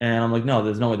 And I'm like, no,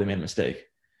 there's no way they made a mistake.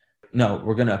 No,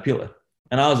 we're going to appeal it.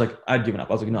 And I was like, I'd given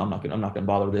up. I was like, no, I'm not going to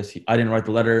bother with this. I didn't write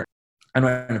the letter. I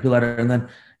didn't write an appeal letter. And then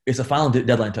it's a final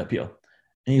deadline to appeal.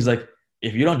 And he's like,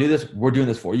 if you don't do this, we're doing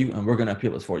this for you and we're going to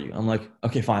appeal this for you. I'm like,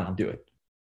 okay, fine, I'll do it.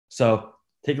 So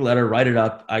take a letter, write it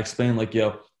up. I explained like,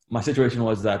 my situation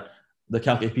was that the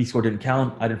Calc AP score didn't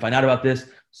count. I didn't find out about this.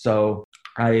 So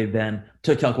I then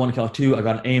took Calc 1 and Calc 2. I've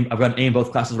got an A in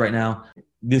both classes right now.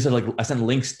 These are like, I sent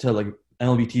links to like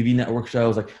MLB TV network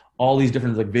shows, like all these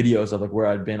different like videos of like where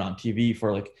I'd been on TV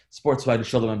for like sports. So I had to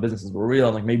show them my businesses were real.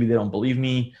 And like, maybe they don't believe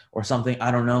me or something. I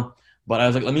don't know. But I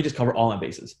was like, let me just cover all my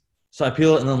bases. So I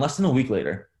appeal it. And then less than a week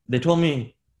later, they told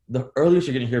me the earliest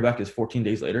you're going to hear back is 14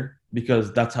 days later,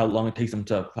 because that's how long it takes them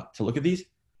to look at these.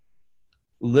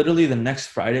 Literally the next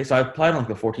Friday. So I applied on like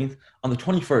the 14th. On the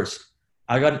 21st,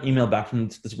 I got an email back from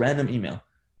this random email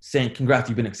saying, congrats,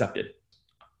 you've been accepted.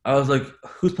 I was like,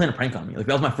 who's playing a prank on me? Like,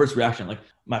 that was my first reaction. Like,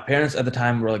 my parents at the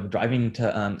time were like driving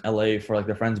to LA for like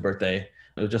their friend's birthday.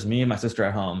 It was just me and my sister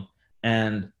at home,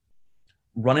 and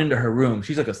run into her room.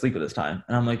 She's like asleep at this time.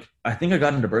 And I'm like, I think I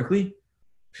got into Berkeley.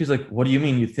 She's like, what do you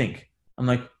mean you think? I'm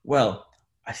like, well,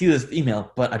 I see this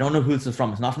email, but I don't know who this is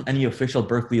from. It's not from any official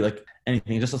Berkeley, like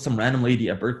anything. It's just some random lady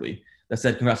at Berkeley that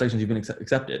said, congratulations, you've been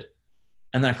accepted.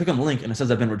 And then I click on the link and it says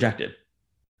I've been rejected.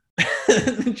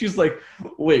 And she's like,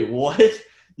 wait, what?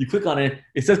 You click on it,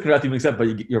 it says congrats, you've been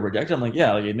accepted, but you're rejected. I'm like,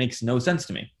 yeah, like it makes no sense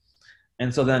to me.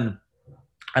 And so then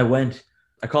I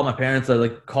called my parents. I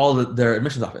like called their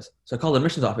admissions office. So I called the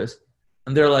admissions office,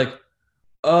 and they're like,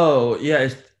 oh yeah,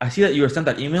 I see that you were sent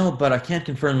that email, but I can't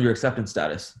confirm your acceptance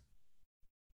status.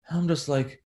 And I'm just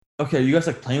like, okay, you guys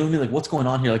like playing with me? Like, what's going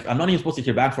on here? Like, I'm not even supposed to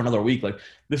hear back for another week. Like,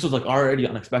 this was like already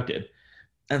unexpected.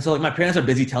 And so like my parents are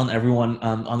busy telling everyone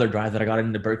on their drive that I got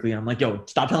into Berkeley. And I'm like, yo,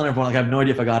 stop telling everyone. Like, I have no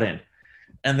idea if I got in.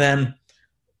 And then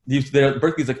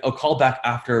Berkeley's like, oh, call back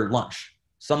after lunch.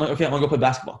 So I'm like, okay, I'm gonna go play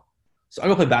basketball. So I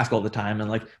go play basketball all the time, and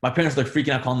like my parents are like freaking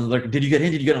out, calling them like, "Did you get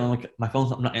in? Did you get in?" I'm like,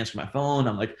 I'm not answering my phone.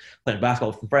 I'm like playing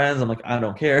basketball with some friends. I'm like, I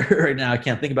don't care right now. I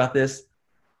can't think about this.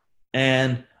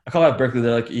 And I call out Berkeley.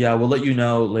 They're like, yeah, we'll let you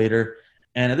know later.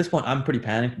 And at this point, I'm pretty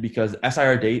panicked because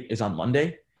SIR date is on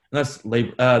Monday, and that's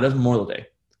Memorial Day.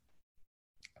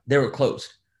 They were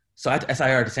closed, so I had to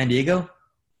SIR to San Diego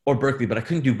or Berkeley, but I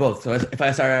couldn't do both. So if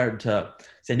I SIR to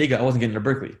San Diego, I wasn't getting to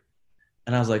Berkeley.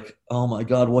 And I was like, oh my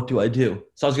God, what do I do?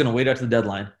 So I was going to wait out to the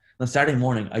deadline. Then Saturday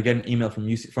morning, I get an email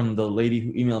from the lady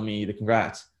who emailed me the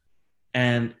congrats.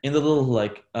 And in the little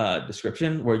like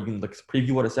description where you can like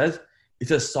preview what it says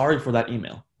sorry for that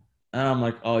email. And I'm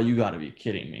like, oh, you got to be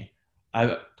kidding me.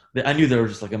 I knew there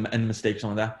was just like a mistake or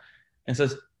something like that. And it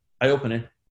says, I open it.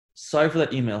 Sorry for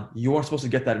that email. You weren't supposed to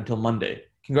get that until Monday.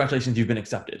 Congratulations, you've been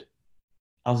accepted.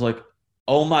 I was like,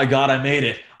 oh my God, I made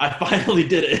it. I finally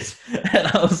did it. And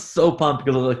I was so pumped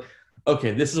because I was like,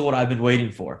 okay, this is what I've been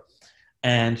waiting for.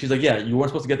 And she's like, yeah, you weren't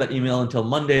supposed to get that email until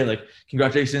Monday. Like,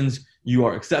 congratulations, you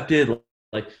are accepted.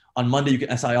 Like, on Monday, you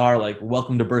can SIR, like,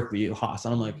 welcome to Berkeley, Haas.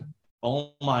 And I'm like,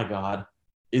 oh my God,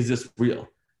 is this real?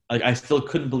 Like, I still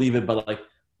couldn't believe it, but like,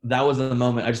 that was the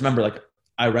moment. I just remember, like,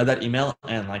 I read that email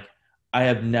and like, I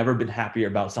have never been happier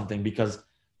about something because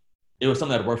it was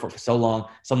something I'd worked for so long,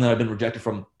 something that I've been rejected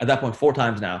from at that point 4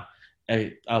 times now.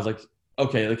 I was like,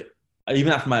 okay, like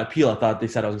even after my appeal, I thought they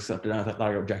said I was accepted and I thought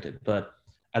I got rejected. But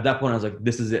at that point I was like,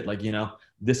 this is it. Like,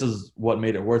 this is what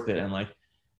made it worth it. And like,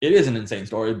 it is an insane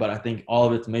story, but I think all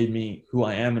of it's made me who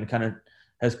I am and kind of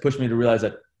has pushed me to realize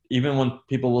that even when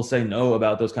people will say no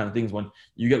about those kind of things, when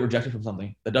you get rejected from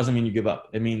something, that doesn't mean you give up.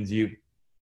 It means you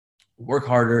work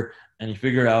harder and you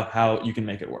figure out how you can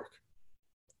make it work.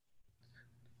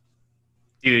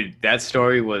 Dude, that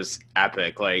story was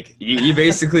epic. Like you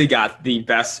basically got the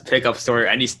best pickup story,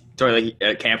 any story, like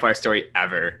a campfire story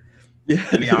ever. Yeah.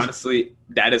 I mean, honestly,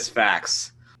 that is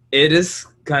facts. It is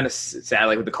kind of sad,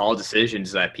 like with the college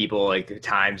decisions, that people like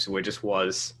times where it's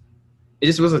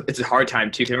a hard time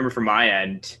too. 'Cause I remember from my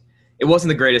end, it wasn't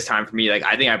the greatest time for me. Like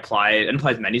I think I didn't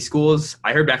apply to many schools.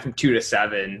 I heard back from 2 to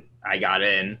 7, I got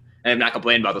in, and I'm not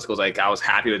complaining about those schools. Like I was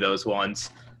happy with those ones.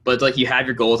 But it's like you have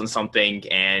your goals in something,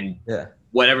 and Yeah.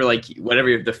 whatever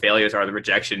the failures are, the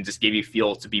rejection just gave you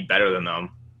fuel to be better than them.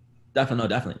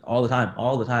 Definitely, all the time.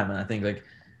 And I think like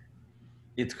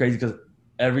it's crazy because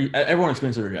everyone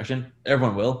experiences rejection,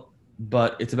 everyone will,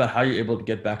 but it's about how you're able to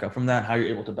get back up from that, how you're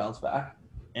able to bounce back,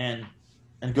 and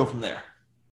go from there.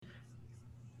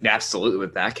 Absolutely,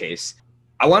 with that case,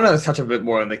 I want to touch a bit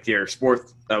more on like your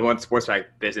sports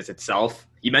back business itself.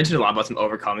 You mentioned a lot about some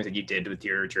overcomings that you did with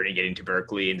your journey getting to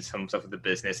Berkeley and some stuff with the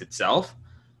business itself.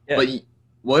 Yeah. But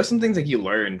what are some things that you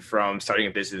learned from starting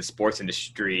a business in the sports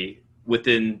industry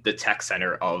within the tech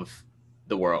center of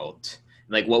the world?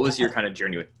 Like, what was your kind of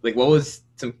journey with? Like, what was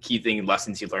some key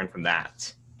lessons you learned from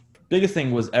that? Biggest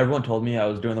thing was everyone told me I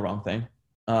was doing the wrong thing.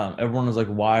 Everyone was like,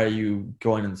 "Why are you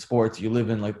going into sports? You live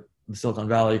in like the Silicon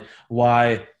Valley.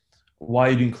 Why are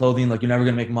you doing clothing? Like, you're never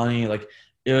gonna make money." Like,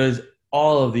 it was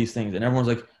all of these things, and everyone's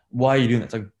like, "Why are you doing that?"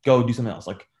 It's like, go do something else.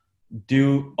 Like,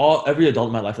 every adult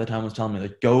in my life at that time was telling me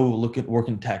like, go look at work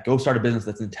in tech, go start a business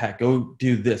that's in tech, go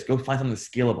do this, go find something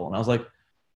scalable. And I was like,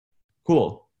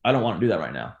 cool, I don't want to do that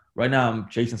right now. Right now I'm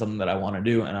chasing something that I want to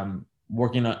do, and I'm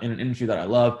working in an industry that I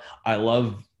love. I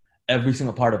love every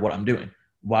single part of what I'm doing.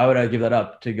 Why would I give that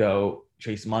up to go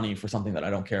chase money for something that I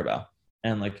don't care about,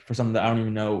 and like for something that I don't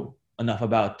even know enough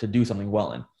about to do something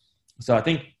well in? So I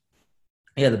think,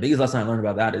 yeah, the biggest lesson I learned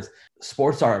about that is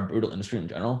sports are a brutal industry in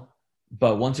general.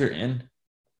 But once you're in,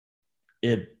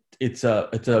 it's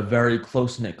a very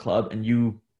close-knit club, and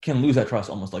you can lose that trust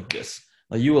almost like this.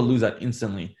 Like, you will lose that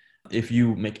instantly if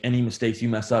you make any mistakes, you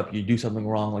mess up, you do something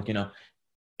wrong. Like,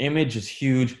 image is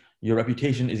huge. Your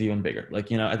reputation is even bigger.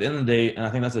 Like, at the end of the day, and I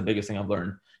think that's the biggest thing I've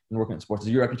learned in working in sports,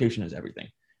 is your reputation is everything.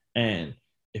 And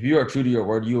if you are true to your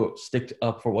word, you stick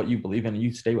up for what you believe in, and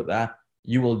you stay with that,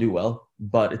 you will do well.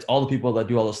 But it's all the people that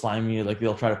do all the slimy, like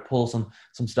they'll try to pull some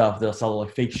stuff. They'll sell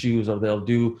like fake shoes, or they'll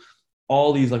do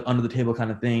all these like under the table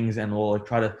kind of things, and will like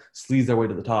try to sleaze their way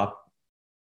to the top.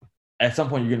 At some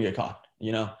point, you're gonna get caught.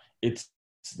 It's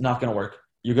not gonna work.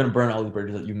 You're gonna burn all the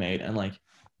bridges that you made, and like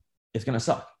it's gonna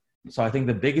suck. So I think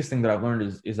the biggest thing that I've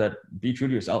learned is that be true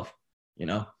to yourself.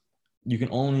 You can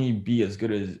only be as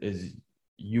good as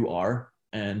you are,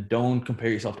 and don't compare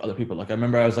yourself to other people. Like, I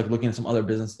remember I was like looking at some other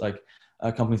business like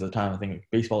companies at the time. I think like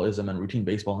Baseballism and Routine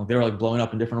Baseball, like they were like blowing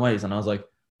up in different ways, and I was like,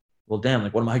 well, damn,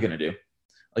 like what am I gonna do?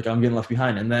 Like, I'm getting left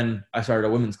behind. And then I started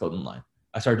a women's clothing line.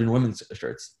 I started doing women's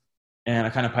shirts, and I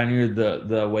kind of pioneered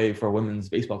the way for women's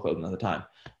baseball clothing at the time.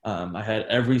 I had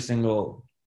every single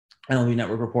MLB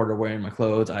Network reporter wearing my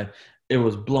clothes. It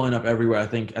was blowing up everywhere. I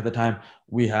think at the time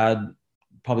we had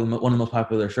probably one of the most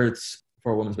popular shirts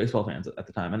for women's baseball fans at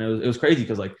the time. And it was crazy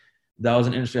because like that was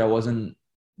an industry I wasn't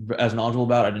as knowledgeable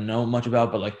about. I didn't know much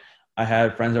about, but like I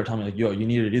had friends that were telling me like, yo, you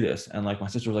need to do this. And like my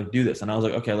sister was like, do this. And I was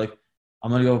like, okay, like I'm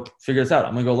going to go figure this out.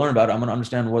 I'm going to go learn about it. I'm going to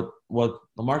understand what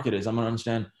the market is. I'm going to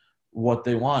understand what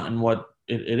they want and what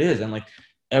it is. And like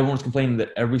everyone's complaining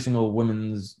that every single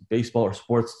women's baseball or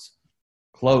sports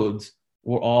clothes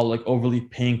were all like overly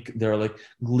pink. They're like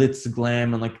glitz,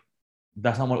 glam, and like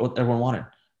that's not what everyone wanted.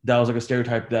 That was like a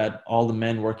stereotype that all the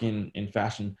men working in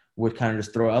fashion would kind of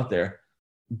just throw out there,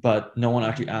 but no one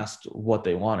actually asked what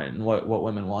they wanted and what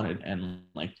women wanted, and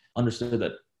like understood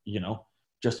that,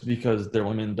 just because they're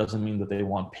women doesn't mean that they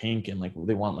want pink and like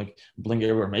they want like bling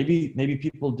everywhere. Maybe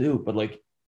people do, but like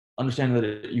understanding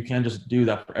that you can't just do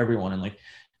that for everyone, and like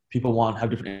people have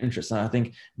different interests. And I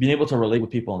think being able to relate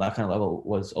with people on that kind of level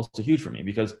was also huge for me,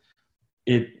 because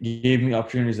it gave me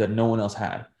opportunities that no one else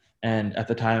had. And at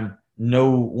the time,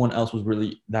 no one else was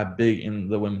really that big in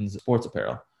the women's sports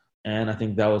apparel. And I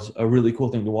think that was a really cool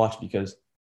thing to watch, because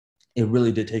it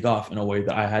really did take off in a way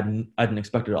that I didn't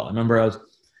expect at all. I remember I was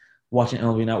watching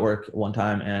MLB Network one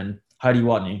time, and Heidi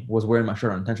Watney was wearing my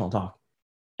shirt on Intentional Talk.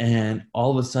 And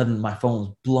all of a sudden, my phone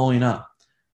was blowing up.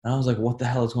 And I was like, what the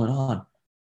hell is going on?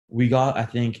 We got, I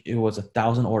think it was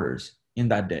 1,000 orders in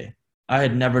that day. I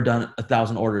had never done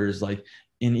 1,000 orders like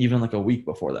in even like a week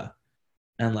before that.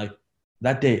 And like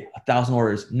that day, 1,000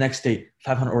 orders, next day,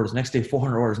 500 orders, next day,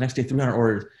 400 orders, next day, 300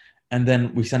 orders. And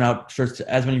then we sent out shirts to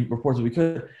as many reports as we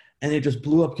could. And it just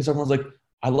blew up because everyone's like,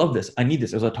 I love this. I need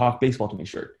this. It was a Talk Baseball to Me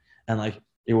shirt. And like,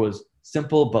 it was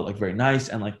simple, but like very nice.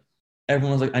 And like,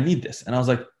 everyone was like, I need this. And I was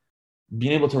like,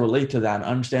 being able to relate to that and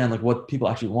understand like what people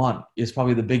actually want is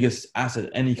probably the biggest asset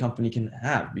any company can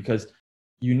have, because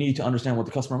you need to understand what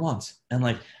the customer wants. And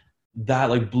like that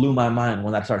like blew my mind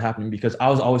when that started happening, because I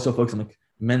was always so focused on like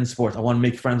men's sports. I want to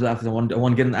make friends with athletes. I want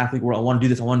to get in the athlete world. I want to do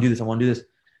this. I want to do this. I want to do this.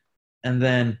 And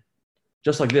then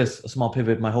just like this, a small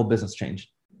pivot, my whole business changed.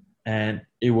 And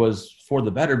it was for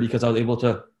the better because I was able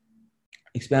to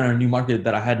expand on a new market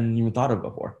that I hadn't even thought of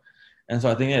before. And so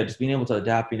I think, just being able to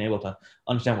adapt, being able to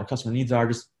understand what customer needs are,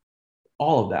 just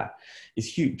all of that is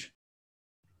huge.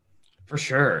 For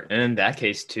sure. And in that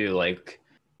case too, like,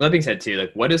 that being said too,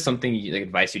 like, what is something like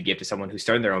advice you'd give to someone who's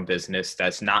starting their own business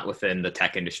that's not within the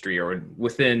tech industry or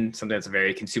within something that's a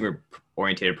very consumer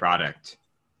oriented product?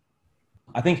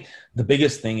 I think the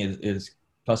biggest thing is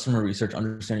customer research.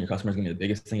 Understanding your customer is going to be the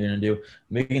biggest thing you're going to do.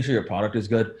 Making sure your product is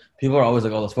good. People are always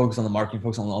like, oh, let's focus on the marketing,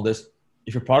 focus on all this.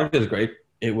 If your product is great,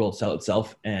 it will sell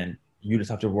itself, and you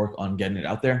just have to work on getting it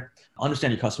out there.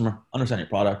 Understand your customer, understand your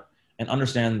product, and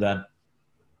understand that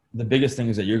the biggest thing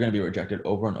is that you're going to be rejected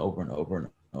over and over and over and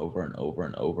over and over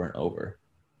and over and over.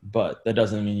 But that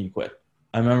doesn't mean you quit.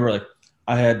 I remember like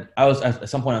I was at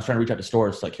some point I was trying to reach out to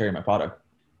stores to like carry my product,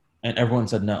 and everyone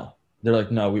said no. They're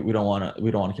like, no, we don't want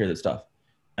to carry this stuff.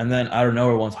 And then out of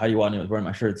nowhere, once Heidi Watney was wearing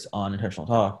my shirts on Intentional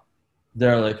Talk,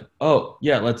 they're like, oh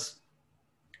yeah,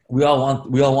 we all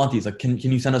want these. Like, can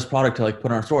you send us product to like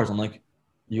put in our stores? I'm like,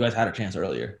 you guys had a chance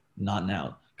earlier, not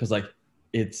now. Cause like,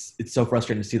 it's so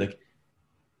frustrating to see like,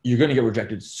 you're going to get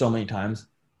rejected so many times.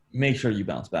 Make sure you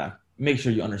bounce back. Make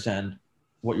sure you understand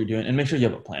what you're doing, and make sure you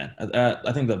have a plan.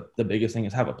 I think the biggest thing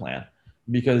is have a plan,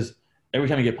 because every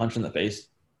time you get punched in the face,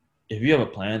 if you have a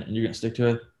plan and you're going to stick to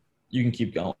it, you can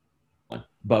keep going.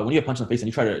 But when you get punched in the face and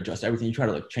you try to adjust everything, you try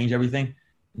to like change everything,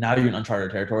 now you're in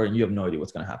uncharted territory and you have no idea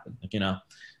what's going to happen. Like,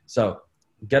 so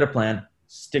get a plan,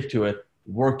 stick to it,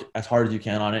 work as hard as you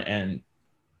can on it, and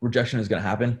rejection is going to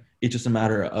happen. It's just a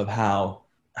matter of how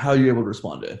you're able to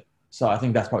respond to it. So I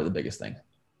think that's probably the biggest thing.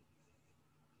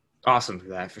 Awesome for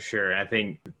that, for sure. I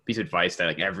think piece of advice that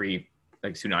like every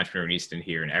like student entrepreneur needs to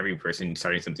hear, and every person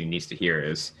starting something needs to hear,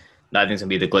 is nothing's gonna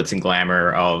be the glitz and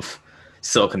glamour of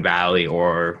Silicon Valley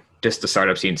or just the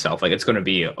startup scene itself. Like, it's going to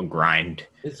be a grind.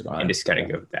 And just kind of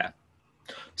go with that.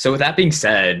 So with that being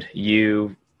said,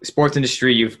 sports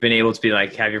industry, you've been able to be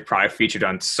like, have your product featured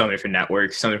on so many different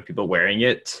networks, so many people wearing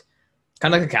it.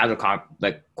 Kind of like a casual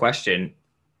question.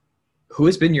 Who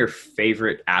has been your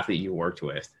favorite athlete you worked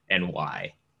with, and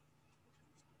why?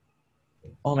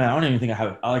 Oh man, I don't even think I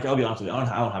have. I'll be honest with you. I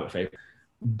don't have a favorite,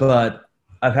 but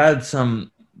I've had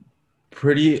some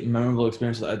pretty memorable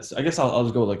experiences. I guess I'll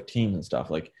just go with like teams and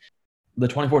stuff. Like the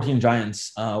 2014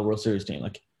 Giants World Series team.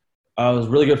 Like, I was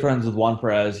really good friends with Juan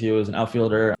Perez. He was an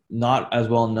outfielder, not as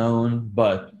well known,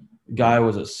 but guy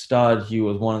was a stud. He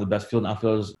was one of the best field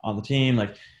outfielders on the team.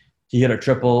 Like, he hit a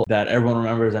triple that everyone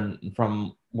remembers and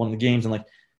from one of the games. And like,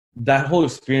 that whole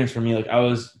experience for me, like, I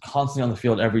was constantly on the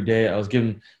field every day. I was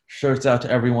giving shirts out to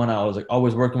everyone. I was like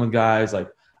always working with guys. Like,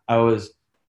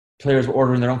 players were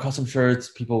ordering their own custom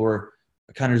shirts. People were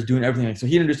kind of just doing everything. So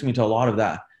he introduced me to a lot of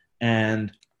that.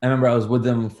 And I remember I was with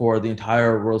them for the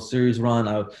entire World Series run.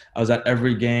 I was at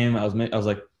every game. I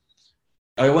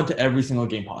went to every single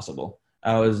game possible.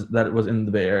 That was in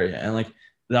the Bay Area. And like,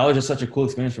 that was just such a cool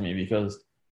experience for me, because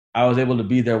I was able to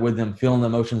be there with them, feeling the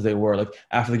emotions they were, like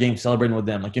after the game, celebrating with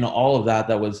them, like, all of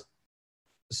that was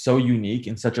so unique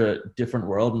in such a different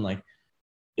world. And like,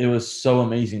 it was so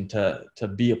amazing to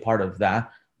be a part of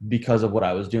that because of what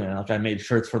I was doing. And like, I made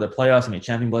shirts for the playoffs. I made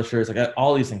Champion Blood shirts,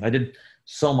 all these things. I did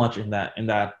so much in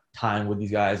that time with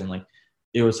these guys. And like,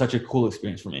 it was such a cool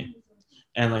experience for me.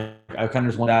 And like, I kind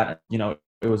of just want that,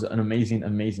 it was an amazing,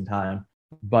 amazing time.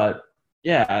 But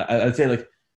yeah, I'd say like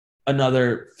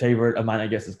another favorite of mine, I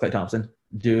guess, is Klay Thompson.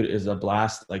 Dude is a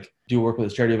blast. Like, do work with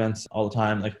his charity events all the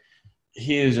time. Like,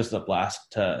 he is just a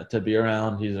blast to be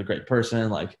around. He's a great person.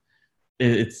 Like,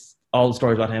 it's all the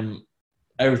stories about him.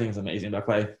 Everything's amazing about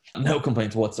Klay. No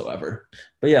complaints whatsoever.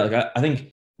 But yeah, like I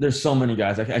think there's so many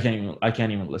guys. I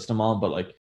can't even list them all. But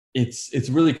like, it's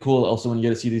really cool also when you get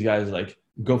to see these guys like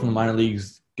go from the minor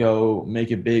leagues, go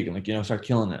make it big, and like, start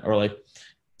killing it, or like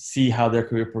see how their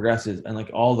career progresses and like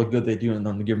all the good they do and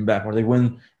then to give them back, or they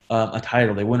win a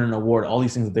title, they win an award, all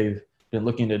these things that they've been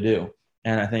looking to do.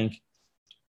 And I think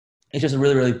it's just a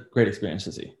really, really great experience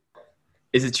to see.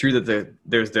 Is it true that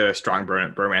there's the strong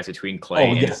bromance between Clay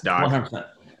Oh and yeah, his dog? 100%.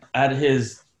 At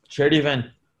his charity event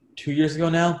 2 years ago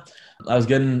now, I was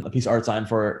getting a piece of art signed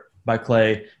by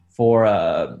Clay for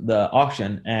the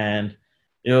auction, and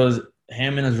it was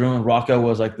him in his room, and Rocco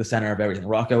was like the center of everything.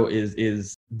 Rocco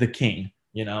is the king,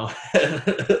 you know.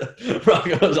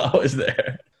 Rocco was always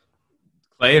there.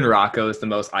 Clay and Rocco is the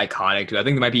most iconic dude. I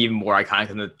think they might be even more iconic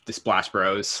than the Splash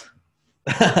Bros.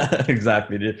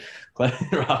 Exactly, dude. Clay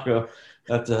and Rocco,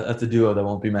 that's a duo that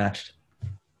won't be matched.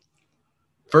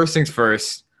 First things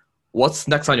first, what's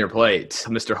next on your plate,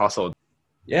 Mr. Hustle?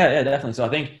 Yeah, definitely. So I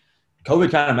think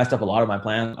COVID kind of messed up a lot of my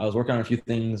plans. I was working on a few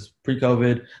things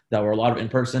pre-COVID that were a lot of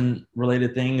in-person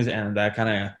related things, and that kind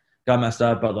of got messed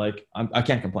up. But like, I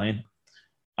can't complain.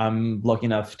 I'm lucky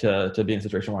enough to be in a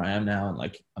situation where I am now, and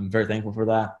like, I'm very thankful for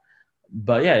that.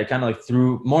 But yeah, it kind of like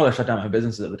threw more or less shut down my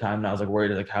businesses at the time, and I was like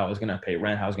worried like how I was gonna pay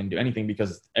rent, how I was gonna do anything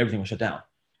because everything was shut down.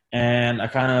 And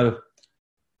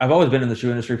I've always been in the shoe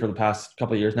industry for the past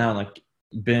couple of years now, and like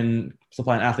been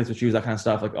supplying athletes with shoes, that kind of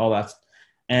stuff, like all that.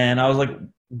 And I was like,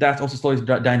 that's also slowly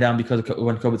dying down because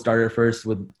when COVID started at first,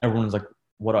 with everyone's like,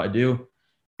 what do I do?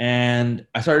 And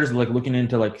I started just like looking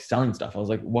into like selling stuff. I was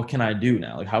like, what can I do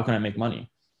now? Like, how can I make money?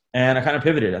 And I kind of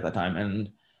pivoted at that time, and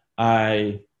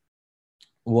I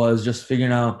was just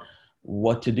figuring out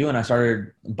what to do. And I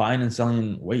started buying and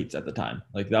selling weights at the time.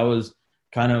 Like that was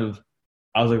kind of,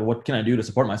 I was like, what can I do to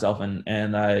support myself?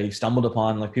 And I stumbled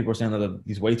upon like people were saying that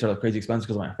these weights are like crazy expensive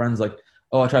because my friends like,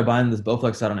 oh, I tried buying this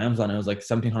Bowflex set on Amazon and it was like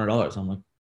 $1,700. I'm like,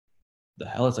 the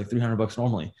hell? It's like $300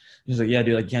 normally. He's like, yeah,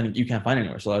 dude, like you can't find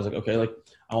anywhere. So I was like, okay, like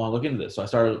I want to look into this. So I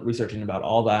started researching about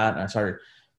all that, and I started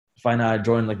finding out, I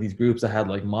joined like these groups that had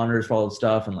like monitors for all the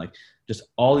stuff, and like just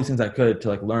all these things I could to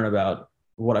like learn about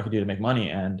what I could do to make money,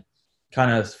 and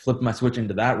kind of flipped my switch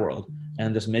into that world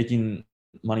and just making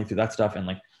money through that stuff, and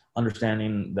like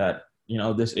understanding that, you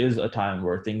know, this is a time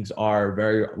where things are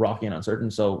very rocky and uncertain.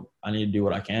 So I need to do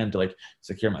what I can to like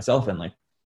secure myself, and like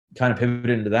kind of pivoted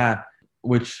into that,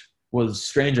 which was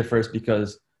strange at first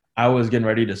because I was getting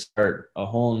ready to start a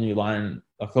whole new line,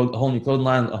 a whole new clothing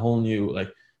line, a whole new,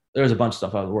 like, there's a bunch of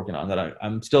stuff I was working on that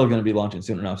I'm still going to be launching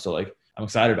soon enough. So like, I'm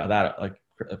excited about that, like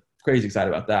crazy excited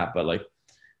about that. But like,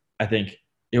 I think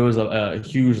it was a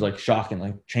huge like shock and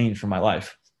like change for my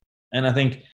life. And I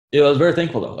think I was very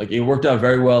thankful though. Like it worked out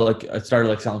very well. Like I started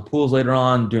like selling pools later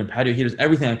on, doing patio heaters,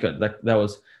 everything I could that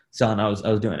was selling. I was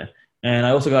doing it. And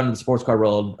I also got into the sports car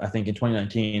world, I think in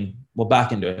 2019, well,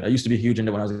 back into it. I used to be huge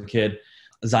into it when I was a kid.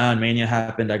 Zion Mania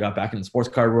happened. I got back in the sports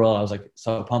car world. I was like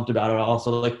so pumped about it all.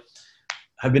 So like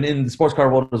I've been in the sports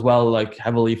car world as well, like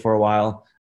heavily for a while.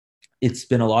 It's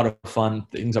been a lot of fun.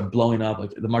 Things are blowing up.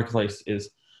 Like the marketplace is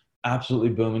absolutely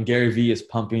booming. Gary Vee is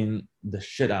pumping the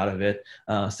shit out of it.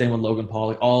 Same with Logan Paul.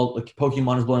 Like all like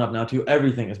Pokemon is blowing up now too.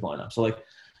 Everything is blowing up. So like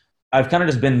I've kind of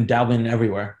just been dabbling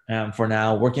everywhere for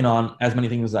now, working on as many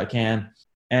things as I can.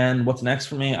 And what's next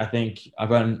for me? I think I've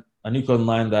got a new clothing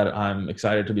line that I'm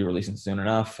excited to be releasing soon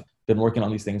enough. Been working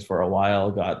on these things for a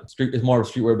while. It's more of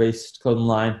a streetwear based clothing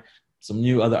line. Some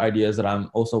new other ideas that I'm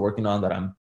also working on that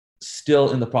I'm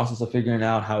still in the process of figuring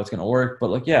out how it's going to work. But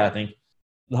like, yeah, I think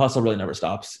the hustle really never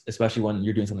stops, especially when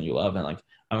you're doing something you love. And like,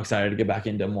 I'm excited to get back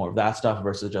into more of that stuff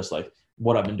versus just like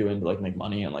what I've been doing to like make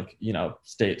money and like, you know,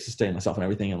 sustain myself and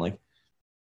everything. And like,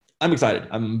 I'm excited.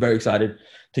 I'm very excited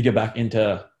to get back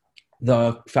into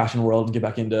the fashion world and get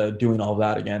back into doing all of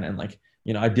that again. And like,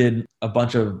 you know, I did a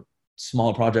bunch of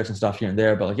small projects and stuff here and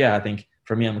there, but like, yeah, I think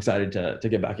for me, I'm excited to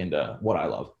get back into what I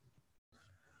love.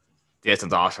 Yeah,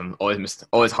 sounds awesome.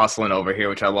 Always hustling over here,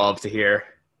 which I love to hear.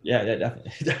 Yeah,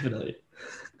 definitely. Definitely.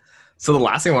 So the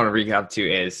last thing I want to recap to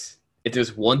is, if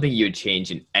there's one thing you would change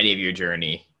in any of your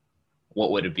journey, what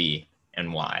would it be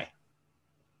and why?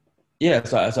 Yeah,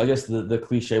 so I guess the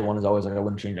cliche one is always like, I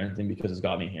wouldn't change anything because it's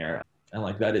got me here. And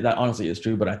like that honestly is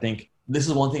true. But I think this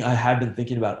is one thing I have been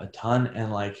thinking about a ton.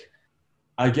 And like,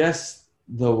 I guess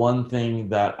the one thing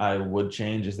that I would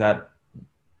change is that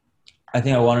I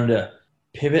think I wanted to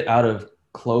pivot out of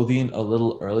clothing a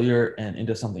little earlier and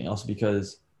into something else,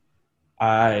 because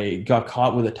I got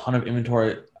caught with a ton of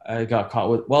inventory. I got caught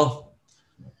with a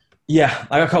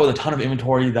ton of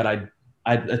inventory that I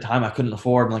at the time I couldn't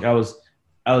afford. And like I was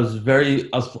running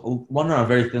on a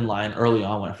very thin line early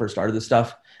on when I first started this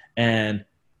stuff, and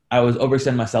I was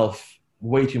overextending myself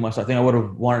way too much. So I think I would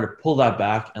have wanted to pull that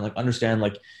back and like understand,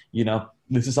 like, you know,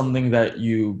 this is something that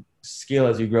you scale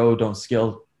as you grow, don't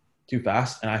scale too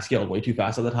fast. And I scaled way too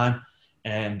fast at the time.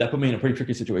 And that put me in a pretty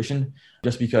tricky situation,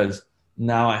 just because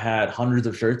now I had hundreds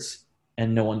of shirts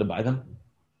and no one to buy them.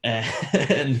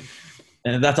 And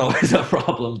that's always a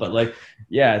problem. But like,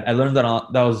 yeah, I learned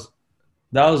that was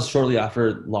that was shortly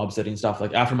after lob setting stuff.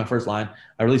 Like after my first line,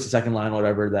 I released a second line,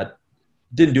 whatever, that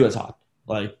didn't do as hot.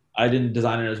 Like I didn't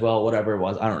design it as well, whatever it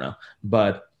was. I don't know.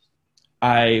 But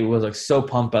I was like so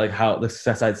pumped by like how the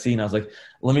success I'd seen. I was like,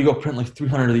 let me go print like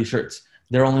 300 of these shirts.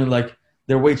 They're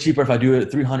way cheaper if I do it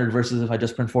at 300 versus if I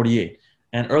just print 48.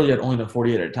 And earlier I'd only done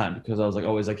 48 at a time because I was like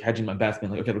always like hedging my bets,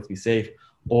 being like, okay, let's be safe.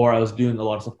 Or I was doing a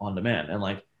lot of stuff on demand. And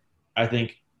like, I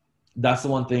think that's the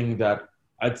one thing that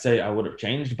I'd say I would have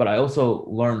changed, but I also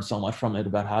learned so much from it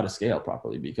about how to scale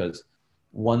properly, because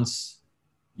once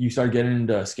you start getting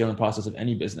into the scaling process of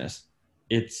any business,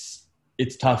 it's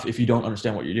tough if you don't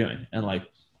understand what you're doing. And like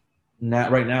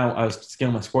right now I was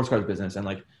scaling my sports cards business, and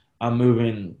like I'm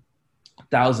moving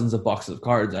thousands of boxes of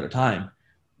cards at a time.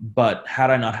 But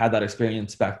had I not had that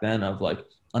experience back then of like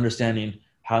understanding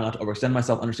how not to overextend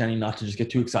myself, understanding not to just get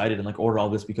too excited and like order all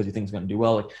this because you think it's going to do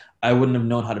well, like I wouldn't have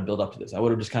known how to build up to this. I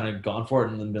would have just kind of gone for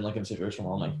it and then been like in a situation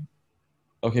where I'm like,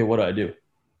 okay, what do I do?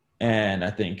 And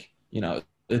I think,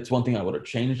 it's one thing I would have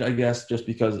changed, I guess, just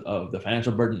because of the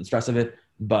financial burden and stress of it.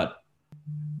 But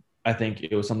I think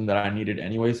it was something that I needed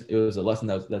anyways. It was a lesson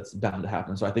that's bound to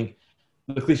happen. So I think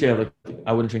the cliche of like,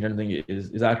 I wouldn't change anything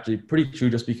is actually pretty true,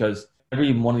 just because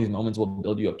every one of these moments will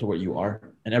build you up to where you are,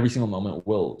 and every single moment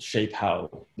will shape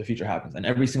how the future happens. And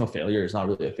every single failure is not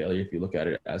really a failure if you look at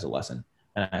it as a lesson.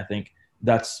 And I think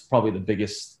that's probably the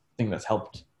biggest thing that's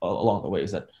helped along the way,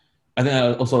 is that I think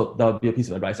that would be a piece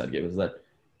of advice I'd give, is that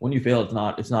when you fail, it's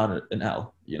not an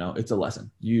L, it's a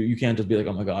lesson. You can't just be like,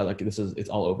 oh my God, like it's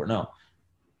all over. No,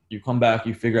 you come back,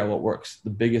 you figure out what works. The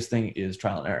biggest thing is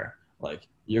trial and error. Like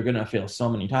you're going to fail so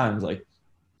many times. Like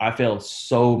I failed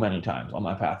so many times on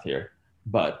my path here,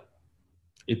 but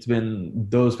it's been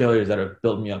those failures that have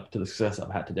built me up to the success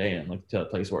I've had today, and like to a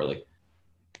place where like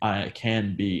I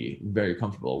can be very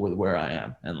comfortable with where I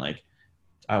am. And like,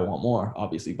 I want more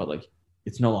obviously, but like,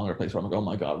 it's no longer a place where I'm like, oh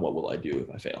my God, what will I do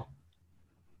if I fail?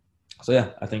 So yeah,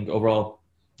 I think overall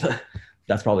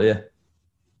that's probably it.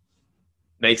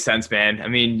 Makes sense, man. I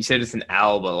mean, you said it's an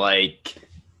L, but like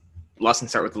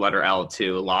lessons start with the letter L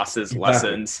too. Losses,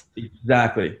 lessons.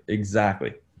 Exactly.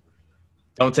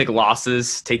 Don't take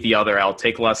losses. Take the other L.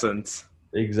 Take lessons.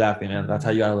 Exactly, man. That's how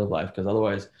you gotta live life, because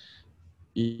otherwise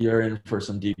you're in for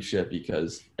some deep shit,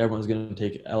 because everyone's gonna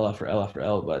take L after L after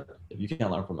L, but if you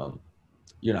can't learn from them,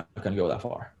 you're not gonna go that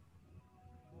far.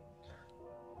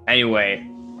 Anyway,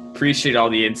 appreciate all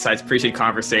the insights. Appreciate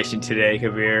conversation today,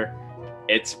 Kabir.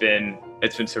 It's been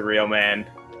surreal, man.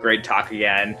 Great talk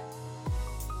again.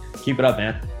 Keep it up,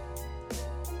 man.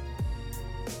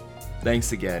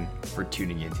 Thanks again for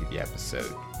tuning into the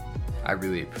episode. I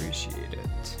really appreciate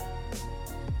it.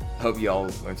 I hope you all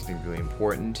learned something really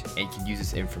important and can use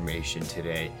this information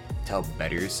today to help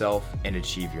better yourself and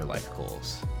achieve your life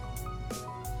goals.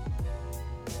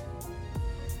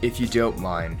 If you don't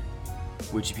mind,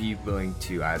 would you be willing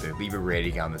to either leave a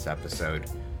rating on this episode,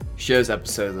 share this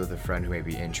episode with a friend who may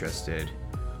be interested,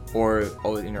 or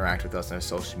always interact with us on our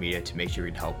social media to make sure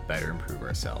we can help better improve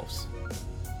ourselves.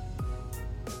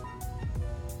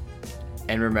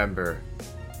 And remember,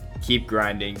 keep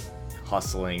grinding,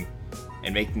 hustling,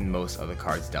 and making the most of the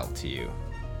cards dealt to you.